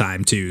friends all the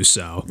time too.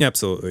 So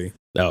absolutely.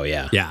 Oh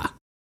yeah. Yeah.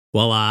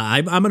 Well,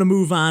 I'm going to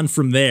move on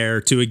from there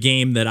to a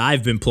game that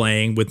I've been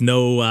playing with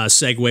no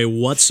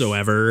segue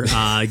whatsoever.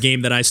 A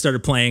game that I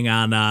started playing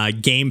on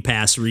Game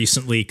Pass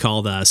recently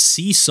called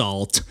Sea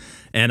Salt.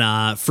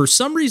 And for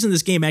some reason,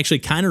 this game actually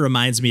kind of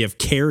reminds me of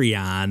Carry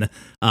On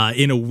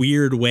in a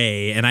weird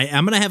way. And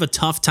I'm going to have a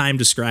tough time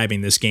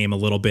describing this game a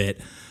little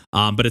bit.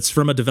 But it's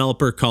from a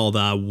developer called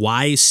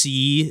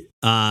YCJY,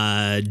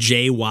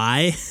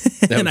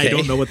 and I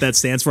don't know what that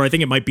stands for. I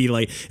think it might be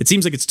like, it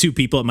seems like it's 2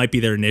 people. It might be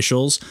their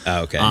initials.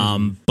 Oh, okay.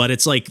 But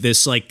it's like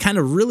this like kind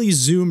of really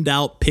zoomed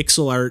out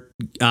pixel art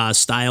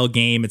style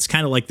game. It's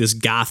kind of like this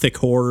gothic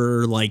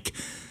horror, like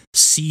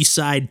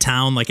seaside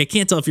town. Like I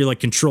can't tell if you're like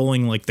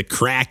controlling like the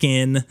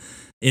Kraken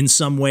in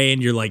some way,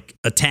 and you're like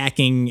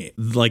attacking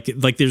like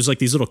there's like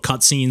these little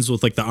cutscenes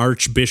with like the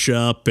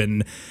Archbishop,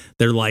 and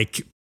they're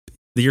like,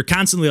 you're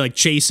constantly like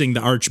chasing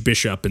the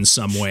Archbishop in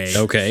some way.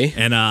 Okay.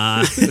 And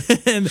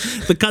and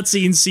the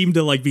cutscenes seem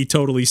to like be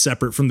totally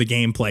separate from the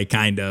gameplay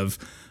kind of.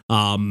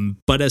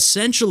 But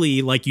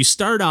essentially like you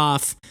start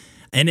off,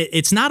 and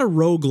it's not a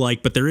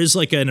roguelike, but there is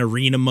like an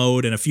arena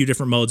mode and a few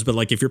different modes. But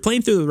like if you're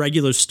playing through the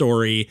regular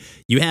story,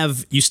 you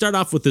start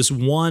off with this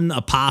one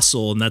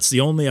apostle, and that's the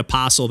only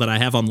apostle that I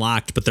have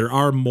unlocked, but there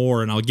are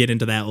more, and I'll get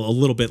into that a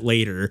little bit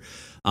later.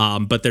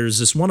 But there's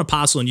this one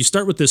apostle, and you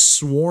start with this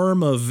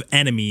swarm of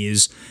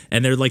enemies,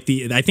 and they're like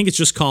I think it's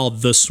just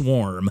called the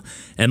Swarm.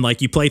 And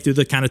like you play through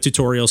the kind of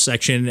tutorial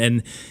section,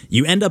 and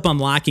you end up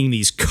unlocking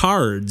these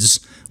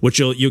cards, which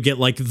you'll get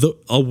like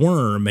a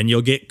worm, and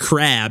you'll get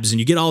crabs, and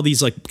you get all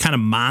these like kind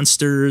of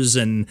monsters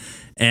and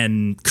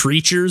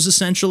creatures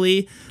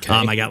essentially. Okay.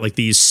 I got like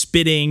these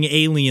spitting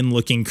alien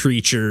looking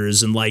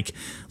creatures and like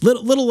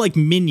little like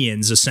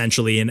minions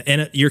essentially.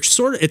 And you're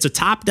it's a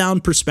top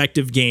down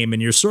perspective game,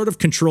 and you're sort of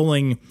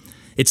controlling,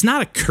 it's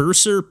not a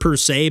cursor per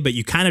se, but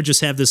you kind of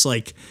just have this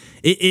like,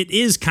 it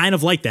is kind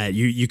of like that.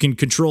 You can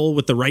control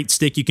with the right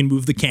stick, you can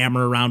move the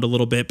camera around a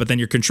little bit, but then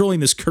you're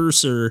controlling this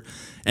cursor,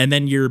 and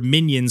then your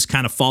minions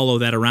kind of follow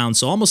that around.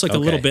 So almost like a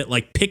little bit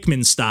like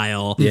Pikmin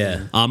style.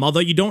 Yeah. Although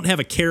you don't have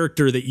a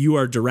character that you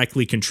are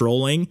directly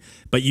controlling,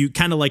 but you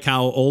kind of like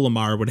how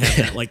Olimar would have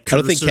that like cursor. I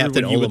don't think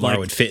Captain Olimar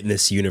would would fit in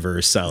this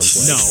universe, sounds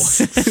like.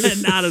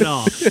 No, not at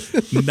all.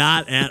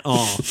 Not at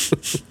all.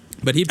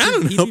 But I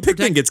don't know.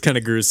 Pikmin gets kind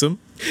of gruesome.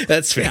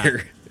 That's fair.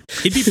 Yeah.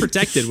 He'd be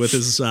protected with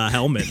his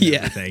helmet and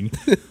everything.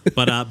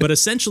 But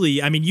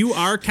essentially, I mean, you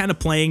are kind of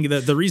playing,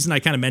 the reason I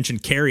kind of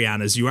mentioned Carry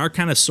On is you are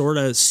kind of sort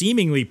of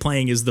seemingly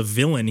playing as the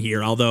villain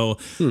here, although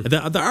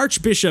the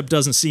Archbishop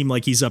doesn't seem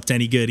like he's up to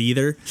any good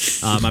either.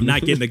 I'm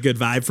not getting a good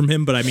vibe from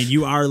him, but I mean,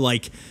 you are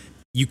like,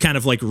 you kind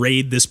of like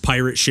raid this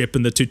pirate ship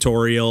in the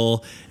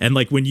tutorial, and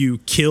like when you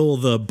kill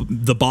the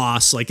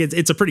boss, like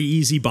it's a pretty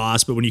easy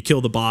boss, but when you kill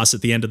the boss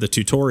at the end of the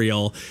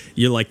tutorial,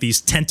 you're like,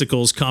 these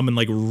tentacles come and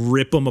like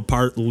rip them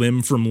apart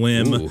limb from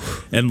limb. Ooh.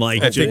 And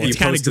like it's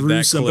kind of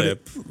gruesome.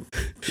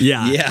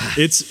 Yeah,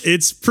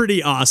 it's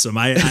pretty awesome.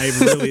 I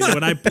really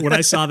when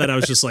I saw that, I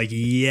was just like,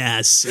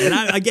 yes. And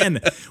again,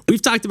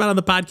 we've talked about it on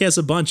the podcast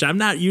a bunch. I'm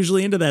not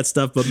usually into that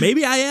stuff, but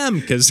maybe I am,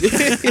 because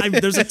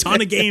there's a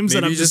ton of games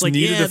that I'm just like,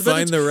 to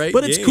find the right.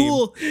 But it's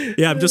cool.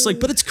 Yeah, I'm just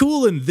like, but it's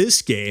cool in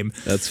this game.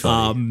 That's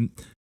funny.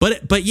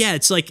 But yeah,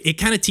 it's like it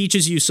kind of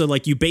teaches you. So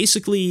like you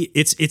basically,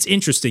 it's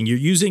interesting. You're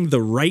using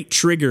the right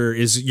trigger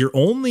is your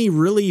only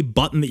really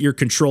button that you're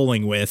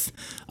controlling with,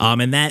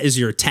 and that is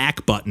your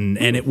attack button.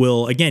 And it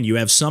will, again, you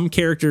have some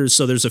characters.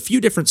 So there's a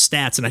few different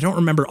stats, and I don't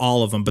remember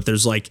all of them, but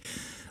there's like,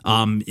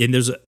 and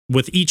there's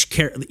with each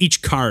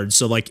card.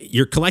 So like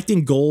you're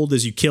collecting gold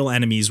as you kill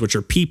enemies, which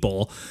are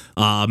people.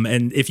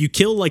 And if you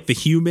kill like the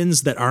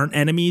humans that aren't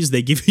enemies,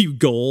 they give you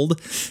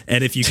gold.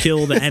 And if you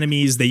kill the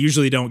enemies, they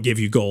usually don't give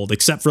you gold,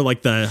 except for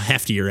like the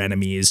heftier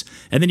enemies.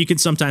 And then you can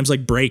sometimes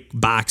like break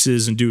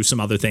boxes and do some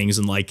other things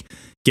and like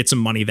get some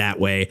money that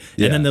way.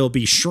 Yeah. And then there'll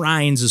be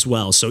shrines as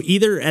well. So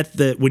either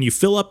when you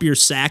fill up your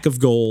sack of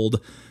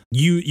gold,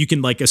 you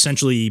can like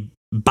essentially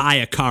buy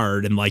a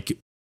card and like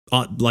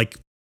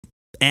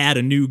add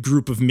a new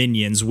group of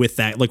minions with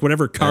that. Like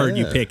whatever card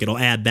you pick, it'll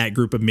add that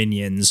group of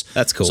minions.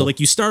 That's cool. So like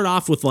you start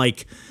off with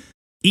like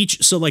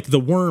so like the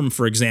worm,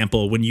 for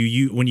example, when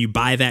you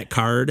buy that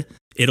card,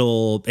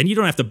 and you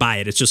don't have to buy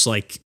it. It's just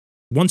like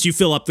once you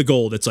fill up the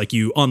gold, it's like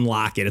you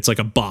unlock it. It's like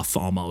a buff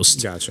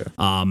almost. Gotcha.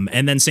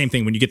 And then same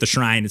thing when you get the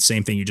shrine, it's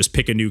same thing. You just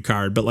pick a new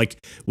card. But like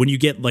when you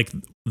get like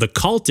the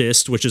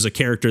cultist, which is a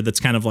character that's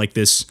kind of like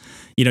this,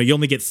 you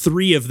only get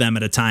 3 of them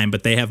at a time,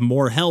 but they have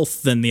more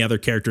health than the other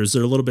characters.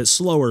 They're a little bit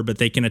slower, but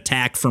they can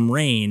attack from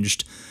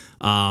ranged.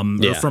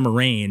 Or from a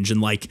range,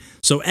 and like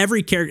so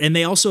every character, and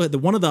they also had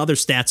one of the other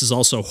stats is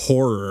also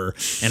horror,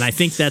 and I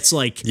think that's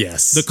like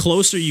yes, the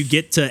closer you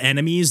get to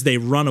enemies, they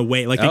run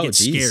away, like they get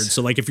scared.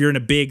 So like if you're in a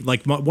big,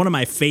 like one of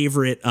my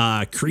favorite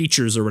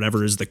creatures or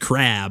whatever is the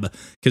crab,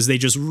 because they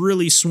just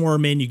really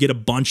swarm in. You get a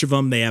bunch of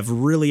them. They have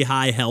really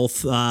high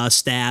health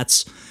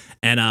stats.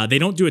 And they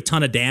don't do a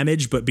ton of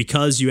damage, but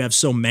because you have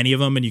so many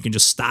of them and you can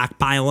just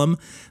stockpile them,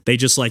 they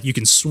just like you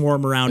can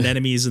swarm around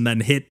enemies and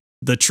then hit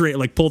the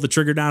like pull the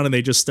trigger down and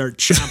they just start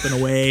chomping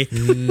away,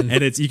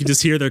 and you can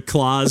just hear their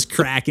claws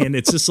cracking.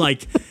 It's just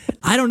like,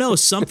 I don't know,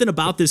 something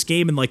about this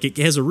game, and like it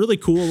has a really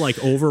cool like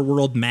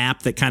overworld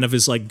map that kind of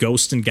is like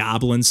Ghost and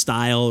Goblin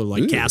style, or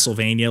like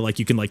Castlevania. Like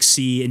you can like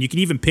see, and you can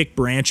even pick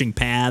branching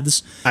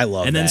paths. I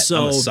love and then that.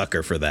 So, I'm a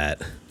sucker for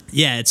that.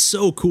 Yeah, it's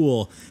so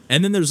cool.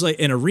 And then there's like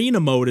an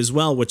arena mode as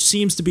well, which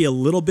seems to be a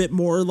little bit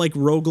more like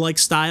roguelike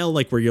style,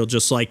 like where you'll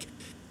just like,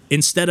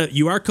 instead of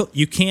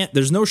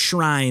there's no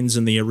shrines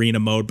in the arena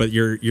mode, but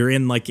you're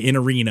in like an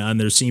arena,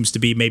 and there seems to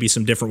be maybe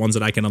some different ones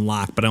that I can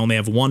unlock, but I only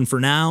have one for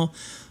now.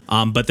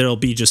 But there'll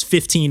be just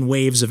 15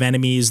 waves of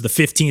enemies. The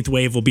 15th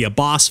wave will be a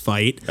boss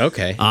fight.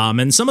 Okay.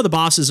 And some of the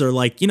bosses are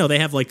like, they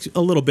have like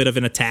a little bit of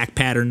an attack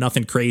pattern,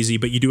 nothing crazy,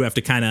 but you do have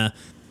to kind of,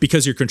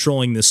 because you're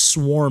controlling this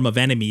swarm of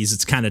enemies,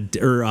 it's kind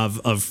of,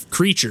 of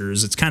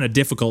creatures, it's kind of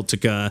difficult to,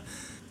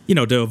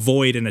 to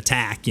avoid an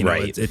attack.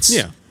 Right.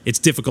 It's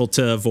difficult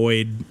to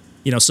avoid.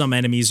 Some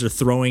enemies are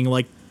throwing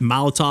like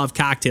Molotov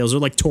cocktails or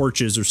like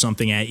torches or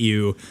something at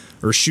you,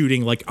 or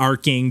shooting like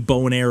arcing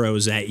bow and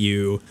arrows at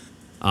you.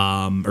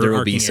 There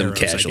will be some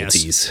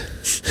casualties.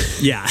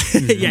 Yeah.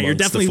 Yeah, you're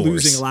definitely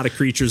losing a lot of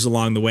creatures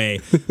along the way.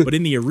 But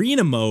in the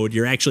arena mode,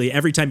 you're actually,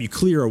 every time you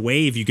clear a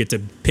wave, you get to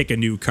pick a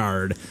new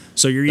card.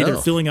 So you're either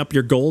filling up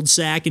your gold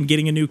sack and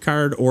getting a new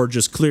card, or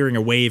just clearing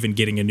a wave and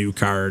getting a new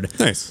card.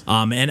 Nice.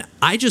 And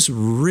I just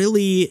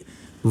really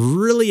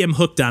am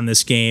hooked on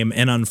this game,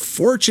 and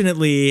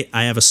unfortunately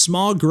I have a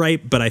small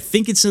gripe, but I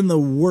think it's in the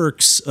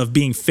works of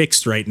being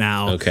fixed right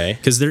now. Okay.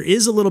 Because there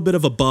is a little bit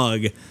of a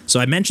bug. So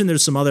I mentioned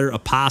there's some other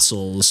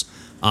apostles,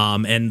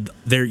 and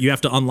you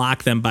have to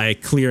unlock them by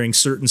clearing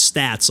certain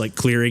stats, like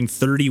clearing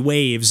 30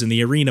 waves in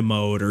the arena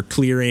mode, or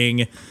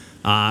clearing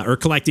or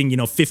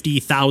collecting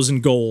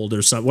 50,000 gold,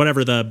 or so,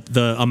 whatever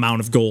the amount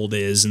of gold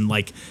is, and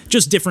like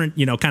just different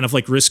kind of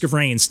like Risk of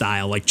Rain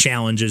style like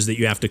challenges that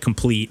you have to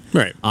complete.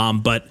 Right.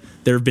 But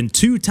there have been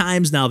 2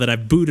 times now that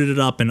I've booted it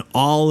up, and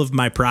all of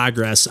my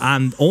progress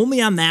only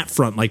on that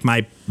front, like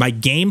my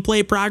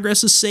gameplay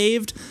progress is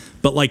saved,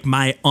 but like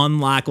my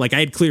unlock, like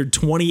I had cleared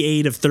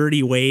 28 of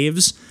 30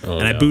 waves,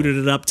 and I booted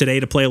it up today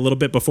to play a little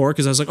bit before,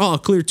 because I was like, I'll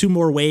clear 2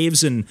 more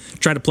waves and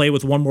try to play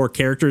with 1 more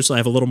character, so I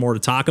have a little more to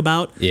talk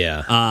about.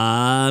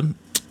 Yeah.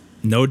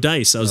 No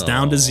dice. I was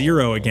down to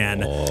 0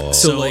 again.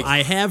 So like,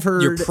 I have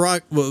heard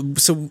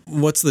so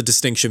what's the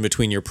distinction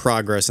between your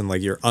progress and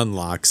like your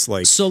unlocks?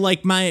 Like, so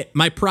like my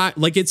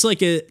like it's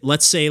like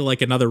let's say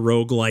like another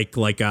roguelike,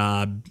 like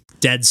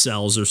Dead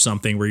Cells or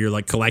something, where you're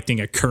like collecting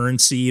a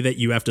currency that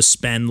you have to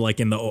spend like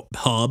in the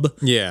hub.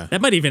 Yeah. That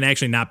might even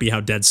actually not be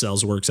how Dead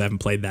Cells works. I haven't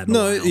played that in a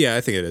while. Yeah,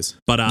 I think it is.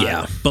 But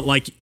but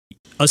like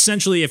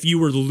essentially if you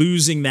were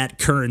losing that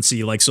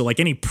currency, like so like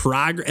any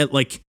progress,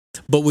 like.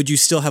 But would you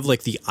still have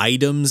like the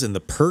items and the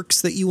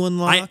perks that you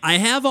unlock? I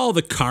have all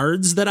the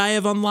cards that I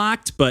have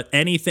unlocked, but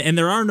anything, and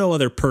there are no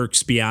other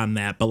perks beyond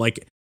that, but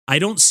like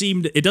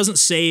it doesn't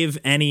save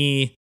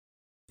any.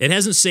 It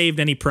hasn't saved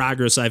any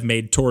progress I've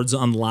made towards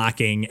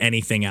unlocking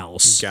anything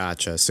else.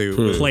 Gotcha.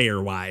 So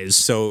player wise.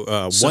 So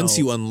once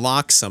you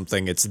unlock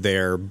something, it's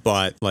there,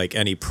 but like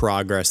any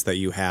progress that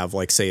you have,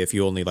 like say if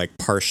you only like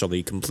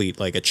partially complete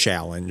like a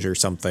challenge or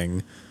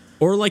something,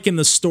 Or like in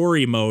the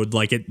story mode,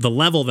 like the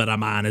level that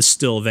I'm on is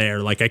still there.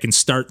 Like I can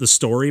start the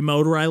story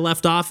mode where I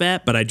left off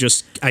at, but I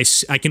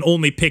can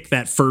only pick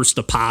that first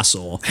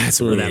apostle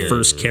or that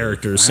first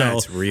character. So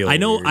That's real I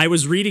know weird. I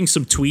was reading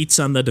some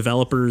tweets on the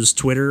developer's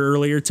Twitter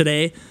earlier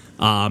today.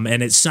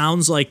 And it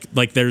sounds like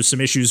there's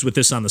some issues with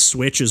this on the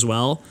Switch as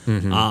well.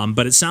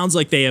 But it sounds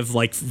like they have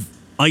like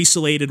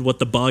isolated what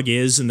the bug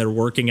is and they're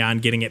working on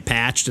getting it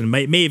patched and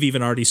may have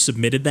even already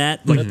submitted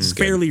that like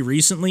fairly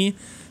recently.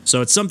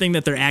 So it's something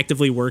that they're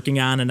actively working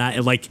on, and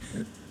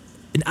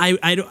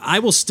I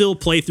will still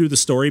play through the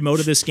story mode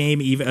of this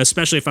game, even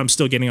especially if I'm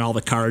still getting all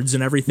the cards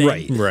and everything.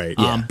 Right.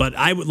 Yeah. But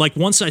I would like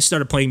once I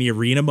started playing the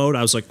arena mode,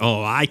 I was like,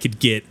 oh, I could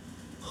get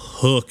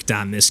hooked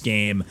on this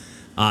game.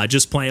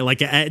 Just playing like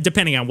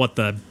depending on what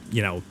the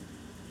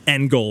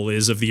end goal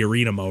is of the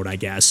arena mode, I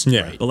guess.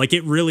 Yeah. But like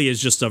it really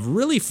is just a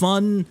really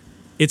fun.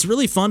 It's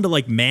really fun to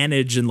like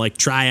manage and like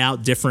try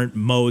out different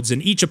modes,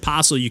 and each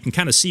apostle you can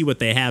kind of see what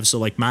they have. So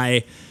like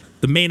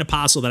the main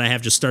apostle that I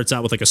have just starts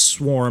out with like a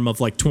swarm of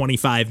like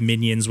 25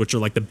 minions, which are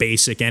like the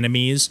basic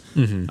enemies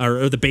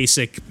or the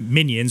basic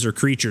minions or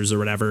creatures or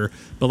whatever.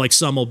 But like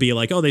some will be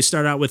like, oh, they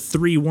start out with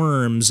 3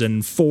 worms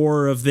and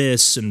 4 of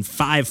this and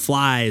 5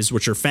 flies,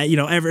 which are fat.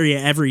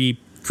 Every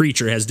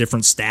creature has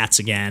different stats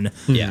again.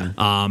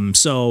 Yeah.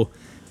 So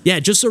yeah,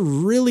 just a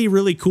really,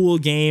 really cool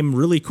game,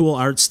 really cool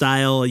art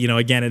style.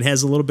 Again, it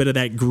has a little bit of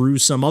that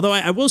gruesome, although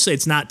I will say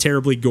it's not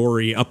terribly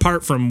gory,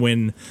 apart from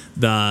when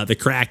the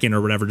Kraken or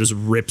whatever just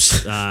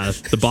rips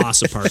the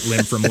boss apart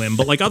limb from limb.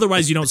 But like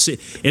otherwise you don't see,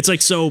 it's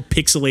like so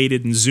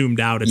pixelated and zoomed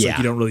out, it's like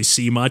you don't really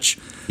see much.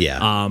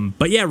 Yeah.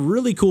 But yeah,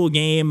 really cool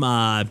game.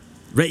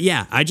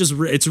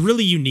 It's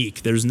really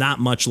unique. There's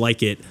not much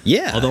like it.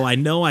 Yeah. Although I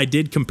know I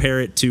did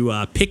compare it to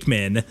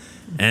Pikmin,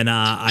 and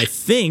I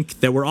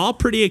think that we're all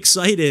pretty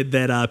excited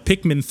that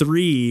Pikmin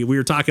 3, we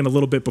were talking a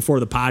little bit before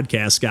the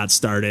podcast got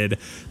started,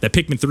 that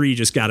Pikmin 3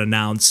 just got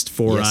announced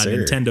for Yes, sir.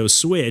 Nintendo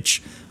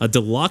Switch, a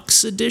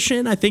deluxe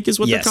edition, I think is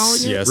what they're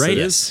calling it, Yes, right? it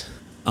is.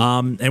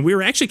 And we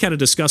were actually kind of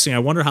discussing, I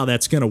wonder how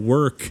that's going to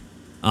work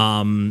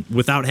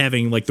without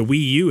having like the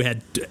Wii U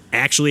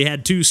actually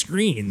had 2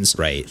 screens,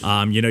 Right.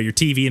 Your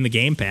TV and the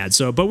gamepad.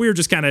 So, but we were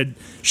just kind of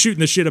shooting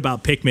the shit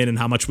about Pikmin and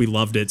how much we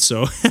loved it.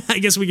 So I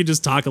guess we could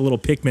just talk a little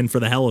Pikmin for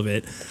the hell of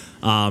it,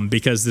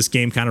 because this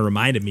game kind of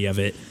reminded me of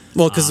it.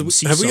 Well, because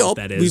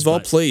we've all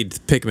played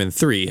Pikmin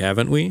 3,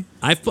 haven't we?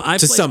 I've played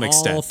some all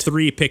extent.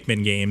 3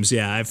 Pikmin games.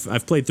 Yeah,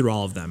 I've played through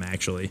all of them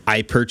actually.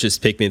 I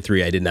purchased Pikmin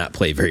 3. I did not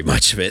play very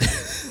much of it.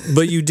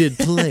 But you did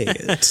play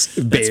it. That's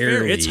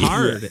fair. It's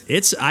hard.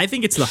 I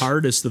think it's the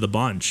hardest of the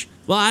bunch.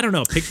 Well, I don't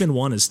know. Pikmin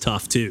 1 is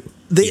tough too.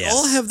 They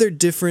all have their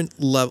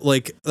different level.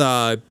 Like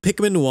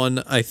Pikmin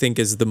 1, I think,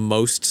 is the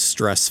most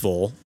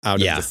stressful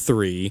out of the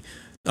 3.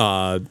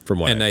 From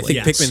what and I think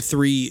Pikmin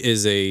 3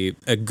 is a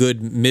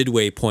good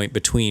midway point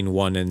between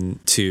 1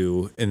 and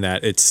 2 in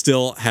that it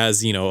still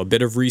has, a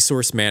bit of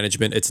resource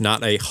management. It's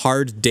not a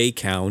hard day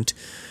count,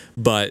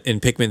 but in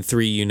Pikmin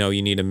 3, you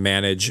need to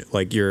manage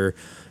like your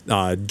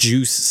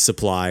juice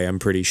supply, I'm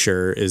pretty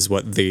sure, is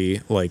what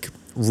the like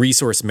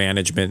resource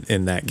management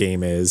in that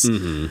game is.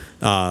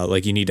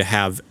 Like you need to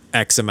have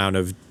X amount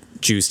of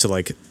juice to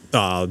like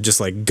just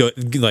like go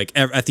like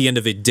at the end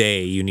of a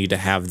day you need to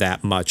have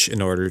that much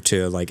in order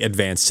to like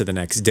advance to the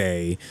next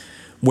day,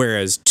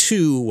 whereas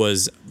 2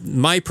 was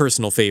my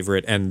personal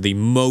favorite and the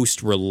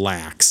most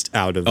relaxed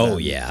out of them.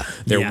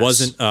 There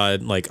wasn't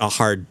like a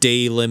hard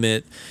day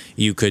limit.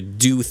 You could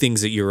do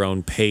things at your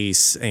own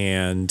pace,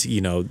 and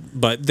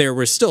but there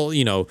were still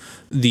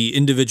the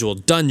individual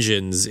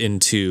dungeons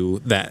into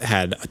that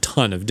had a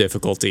ton of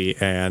difficulty,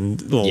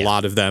 and a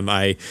lot of them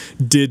I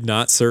did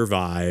not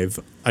survive.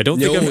 I don't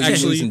think I'm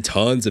actually losing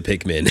tons of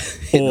Pikmin.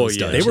 Oh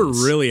yeah, They were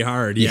really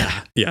hard.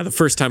 Yeah. Yeah, the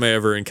first time I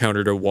ever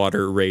encountered a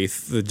water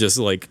wraith that just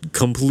like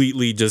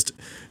completely just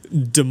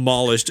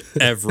demolished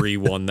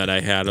everyone that I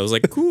had. I was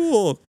like,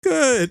 cool,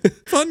 good,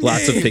 fun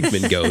Lots of game.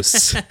 Pikmin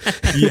ghosts.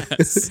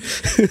 Yes.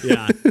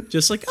 Yeah.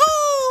 Just like,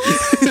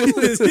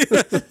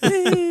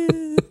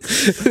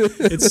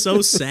 it's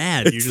so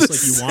sad. You just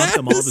like you want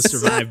them all to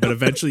survive, but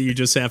eventually you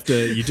just have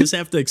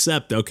to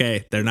accept,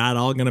 okay, they're not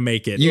all gonna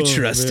make it. You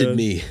trusted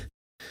me.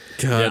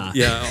 God,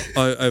 yeah.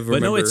 I remember.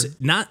 But no, it's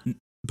not.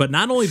 But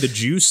not only the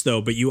juice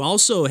though, but you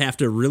also have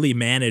to really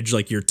manage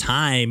like your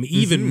time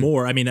even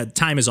more. I mean,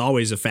 time is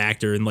always a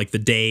factor in like the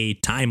day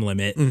time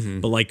limit,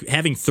 but like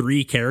having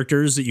 3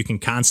 characters that you can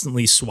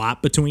constantly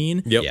swap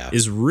between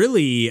is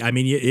really, I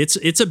mean,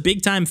 it's a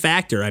big time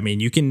factor. I mean,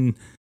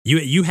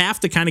 you have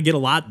to kind of get a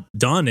lot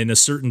done in a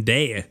certain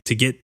day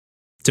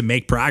to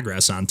make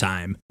progress on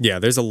time. Yeah,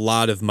 there's a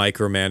lot of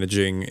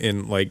micromanaging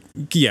in like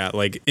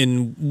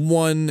in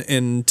 1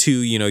 and 2,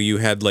 you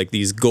had like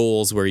these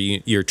goals where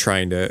you're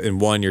trying to, in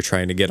 1 you're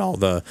trying to get all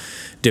the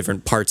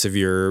different parts of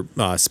your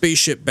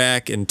spaceship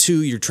back, and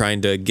 2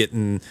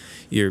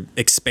 you're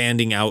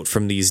expanding out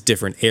from these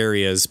different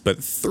areas,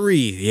 but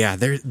 3,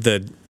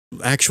 the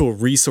actual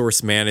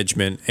resource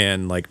management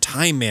and like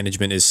time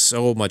management is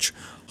so much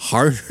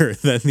harder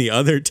than the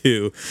other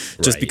two,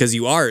 just Right. because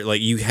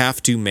you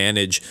have to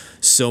manage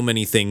so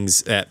many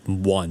things at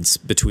once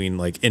between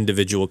like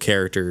individual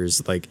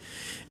characters, like.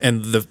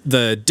 And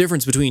the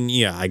difference between,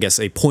 I guess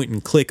a point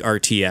and click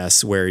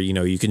RTS where,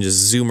 you can just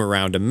zoom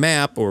around a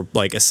map or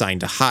like assign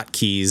to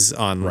hotkeys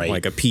on Right.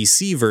 like a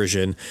PC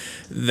version,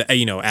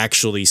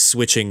 actually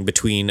switching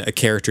between a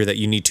character that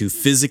you need to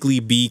physically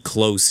be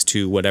close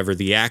to whatever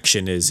the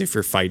action is. If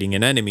you're fighting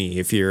an enemy,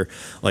 if you're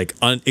like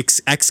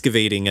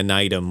excavating an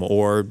item,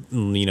 or,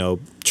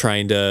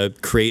 trying to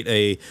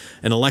create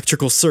an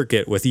electrical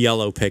circuit with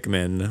yellow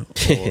Pikmin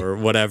or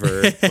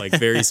whatever, like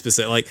very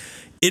specific, like,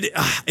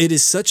 it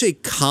is such a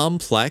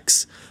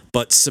complex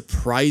but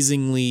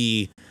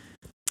surprisingly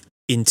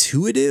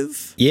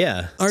intuitive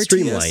RTS,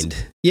 streamlined.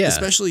 Yeah.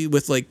 especially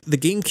with like the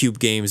GameCube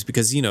games,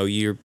 because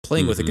you're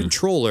playing with a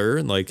controller,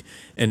 and like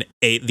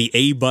the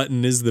A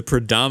button is the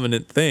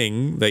predominant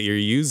thing that you're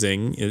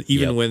using.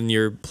 Even Yep. when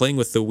you're playing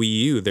with the Wii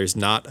U, there's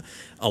not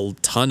a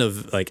ton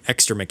of like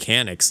extra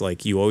mechanics.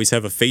 Like you always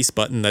have a face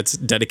button that's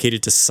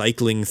dedicated to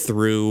cycling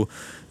through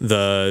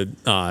the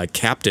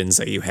captains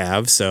that you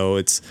have,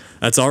 so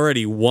that's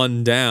already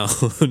one down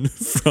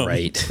from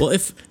Right. Well,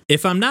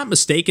 if I'm not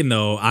mistaken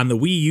though, on the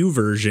Wii U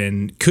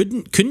version,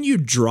 couldn't you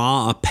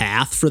draw a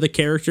path for the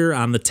character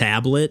on the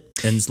tablet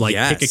and like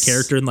pick a Yes.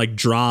 character and like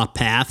draw a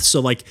path? So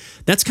like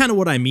that's kind of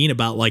what I mean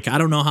about like I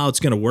don't know how it's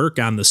going to work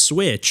on the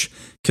Switch,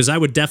 because I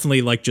would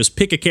definitely like just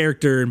pick a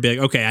character and be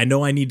like, okay, I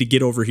know I need to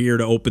get over here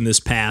to open this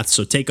path,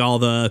 so take all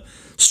the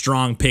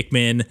strong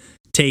Pikmin,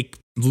 take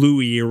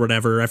Louis or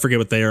whatever, I forget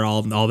what they are,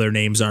 all their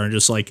names are, and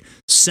just like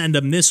send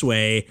them this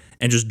way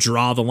and just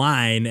draw the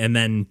line and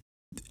then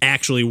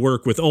actually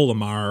work with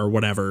Olimar or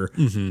whatever.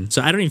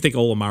 So I don't even think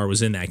Olimar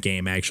was in that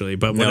game actually,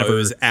 but No, whatever. it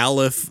was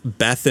Aleph,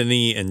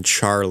 Bethany, and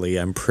Charlie,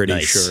 I'm pretty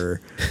Nice. sure.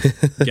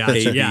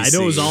 Gotcha. Yeah, I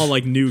know it was ABC. all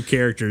like new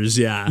characters.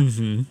 Yeah,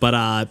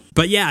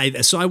 but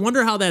yeah. So I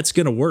wonder how that's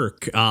gonna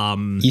work.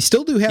 You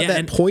still do have Yeah, that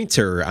and-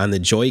 pointer on the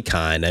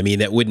Joy-Con. I mean,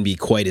 that wouldn't be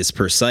quite as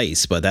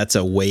precise, but that's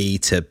a way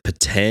to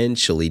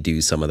potentially do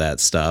some of that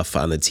stuff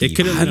on the TV. It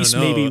could at I least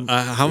don't know.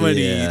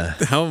 maybe. Yeah.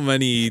 How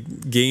many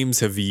games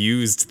have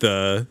used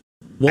the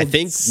I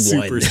think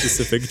super one.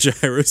 specific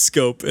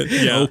gyroscope?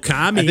 Yeah.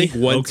 Okami. I think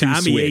one, two,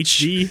 Okami switch.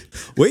 HD.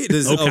 Wait,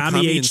 does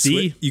Okami and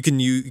HD?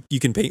 you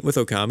can paint with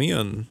Okami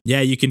on?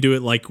 Yeah, you can do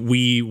it like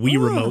Wii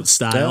remote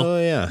style. Oh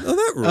yeah. Oh,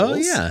 that rules. Oh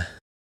yeah.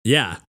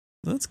 Yeah.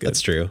 That's good.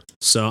 That's true.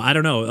 So I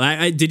don't know.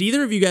 I did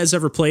either of you guys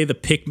ever play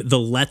the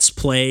Let's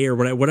Play or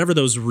whatever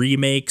those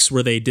remakes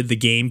where they did the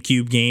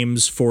GameCube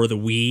games for the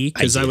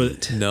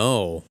Wii?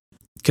 No.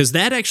 Because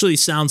that actually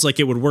sounds like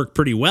it would work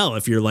pretty well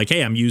if you're like,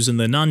 hey, I'm using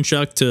the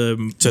nunchuck to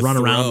run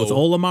around throw. with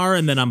Olimar,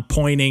 and then I'm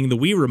pointing the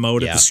Wii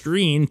remote at Yeah. the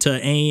screen to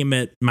aim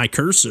at my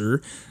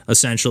cursor,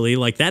 essentially.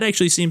 Like that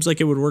actually seems like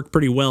it would work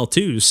pretty well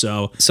too.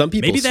 So Some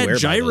people maybe swear that by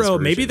gyro,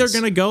 those maybe they're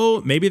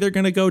versions.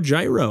 gonna go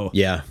gyro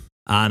Yeah.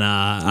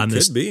 on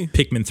this Could be.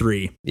 Pikmin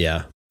 3.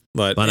 Yeah.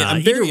 But, But,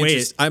 I'm very either way,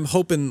 interested. I'm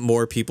hoping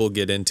more people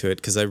get into it,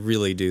 because I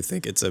really do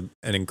think it's an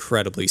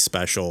incredibly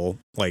special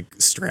like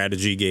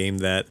strategy game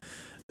that,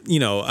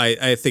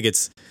 I think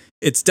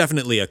it's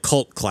definitely a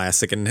cult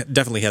classic and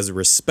definitely has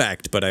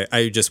respect, but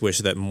I just wish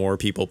that more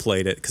people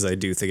played it, because I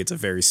do think it's a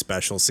very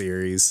special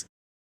series.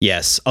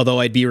 Yes,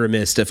 although I'd be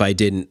remiss if I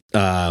didn't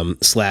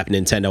slap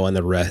Nintendo on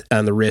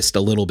the wrist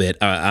a little bit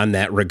on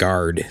that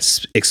regard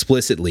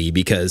explicitly,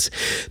 because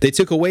they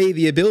took away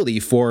the ability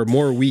for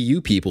more Wii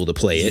U people to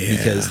play it,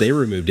 because they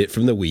removed it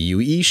from the Wii U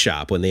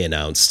eShop when they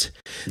announced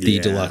the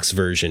Yeah. deluxe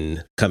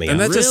version coming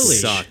And out. that Really?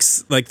 just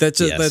sucks. Like that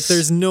Yes.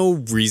 there's no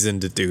reason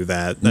to do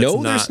that. That's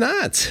There's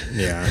not.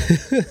 Yeah.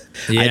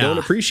 I don't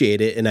appreciate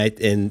it,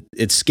 and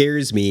it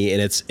scares me,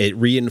 and it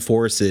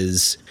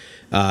reinforces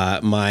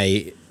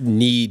my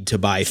need to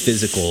buy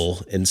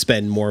physical and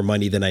spend more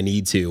money than I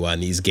need to on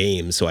these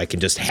games, so I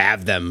can just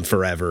have them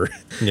forever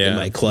in Yeah.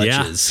 my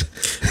clutches.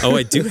 Oh,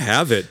 I do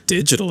have it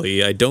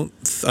digitally.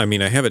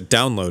 I have it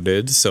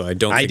downloaded, so I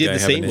don't think I did the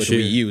have same an with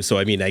issue. Wii U, so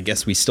I mean, I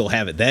guess we still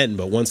have it then.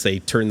 But once they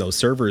turn those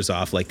servers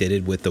off, like they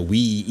did with the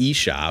Wii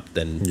eShop,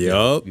 then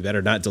Yup. you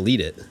better not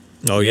delete it.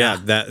 Oh yeah,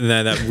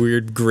 Yeah. that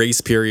weird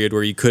grace period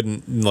where you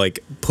couldn't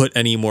like put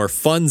any more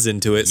funds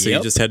into it, so you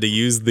Yep. just had to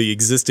use the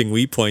existing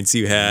Wii points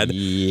you had.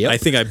 Yep. I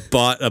think I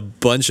bought a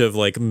bunch of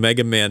like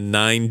Mega Man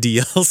 9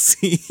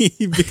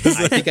 DLC because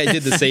I think I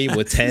did the same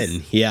with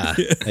 10. Yeah,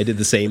 I did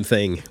the same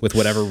thing with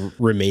whatever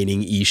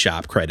remaining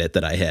eShop credit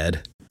that I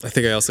had. I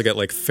think I also got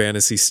like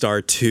Phantasy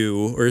Star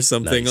 2 or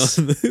something Nice.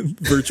 on the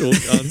virtual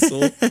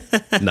console.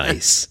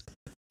 Nice.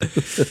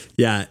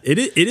 Yeah, it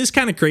is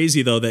kind of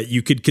crazy though that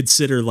you could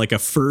consider like a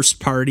first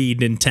party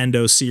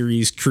Nintendo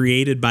series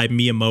created by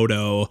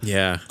Miyamoto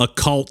Yeah. a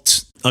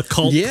cult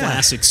Yeah.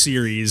 classic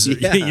series.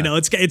 Yeah.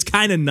 It's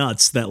kind of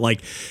nuts that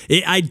like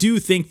I do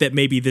think that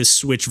maybe this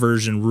Switch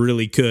version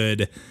really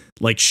could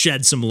like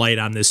shed some light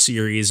on this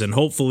series and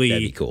That'd hopefully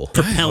be cool.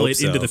 propel I it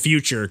hope into so. the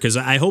future, because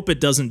I hope it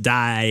doesn't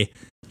die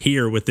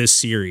here with this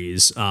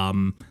series,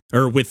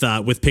 or with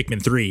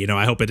Pikmin 3. You know,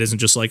 I hope it isn't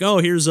just like, oh,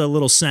 here's a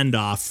little send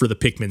off for the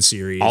Pikmin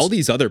series. All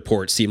these other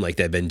ports seem like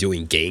they've been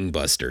doing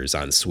gangbusters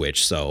on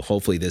Switch, so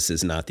hopefully this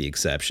is not the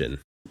exception.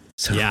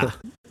 So, Yeah.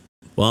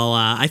 Well,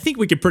 I think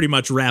we could pretty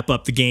much wrap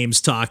up the games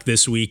talk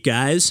this week,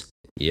 guys.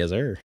 yes,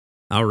 sir.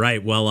 All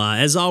right. Well,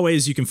 as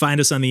always, you can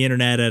find us on the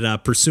internet at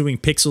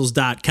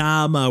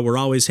pursuingpixels.com. We're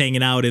always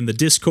hanging out in the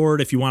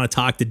Discord if you want to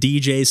talk to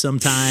DJ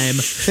sometime.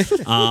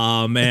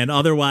 And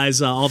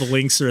otherwise, all the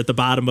links are at the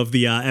bottom of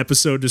the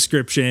episode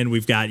description.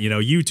 We've got,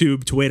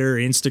 YouTube, Twitter,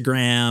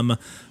 Instagram,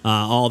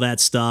 all that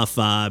stuff.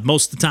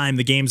 Most of the time,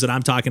 the games that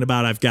I'm talking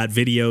about, I've got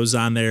videos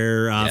on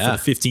there for the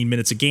 15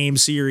 Minutes of Game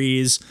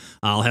series.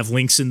 I'll have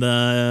links in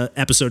the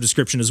episode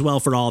description as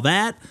well for all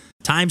that.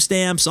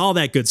 Timestamps, all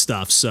that good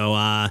stuff.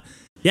 So,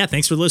 yeah,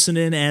 thanks for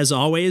listening as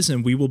always,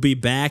 and we will be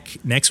back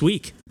next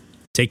week.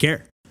 Take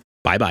care.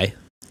 Bye-bye.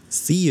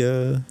 See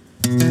ya.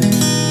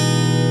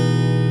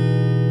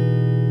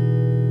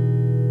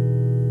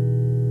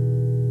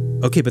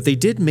 Okay, but they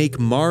did make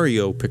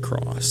Mario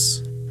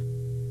Picross.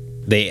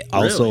 They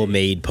also Really?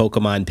 made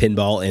Pokemon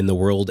Pinball and The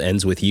World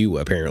Ends With You,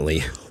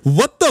 apparently.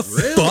 What the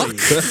fuck?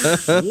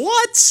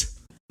 What?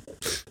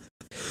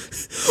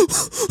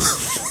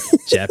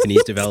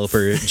 Japanese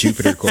developer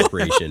Jupiter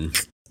Corporation.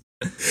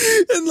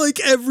 And like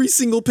every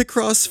single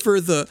Picross for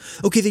the...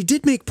 Okay, they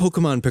did make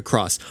Pokemon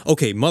Picross.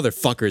 Okay,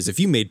 motherfuckers, if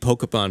you made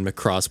Pokemon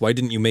Picross, why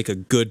didn't you make a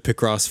good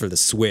Picross for the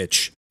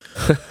Switch?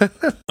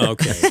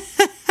 Okay.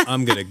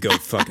 I'm gonna go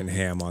fucking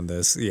ham on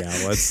this. Yeah,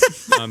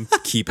 I'm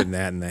keeping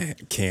that in the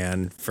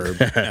can for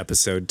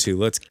episode 2.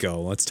 Let's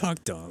go. Let's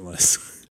talk Dauntless.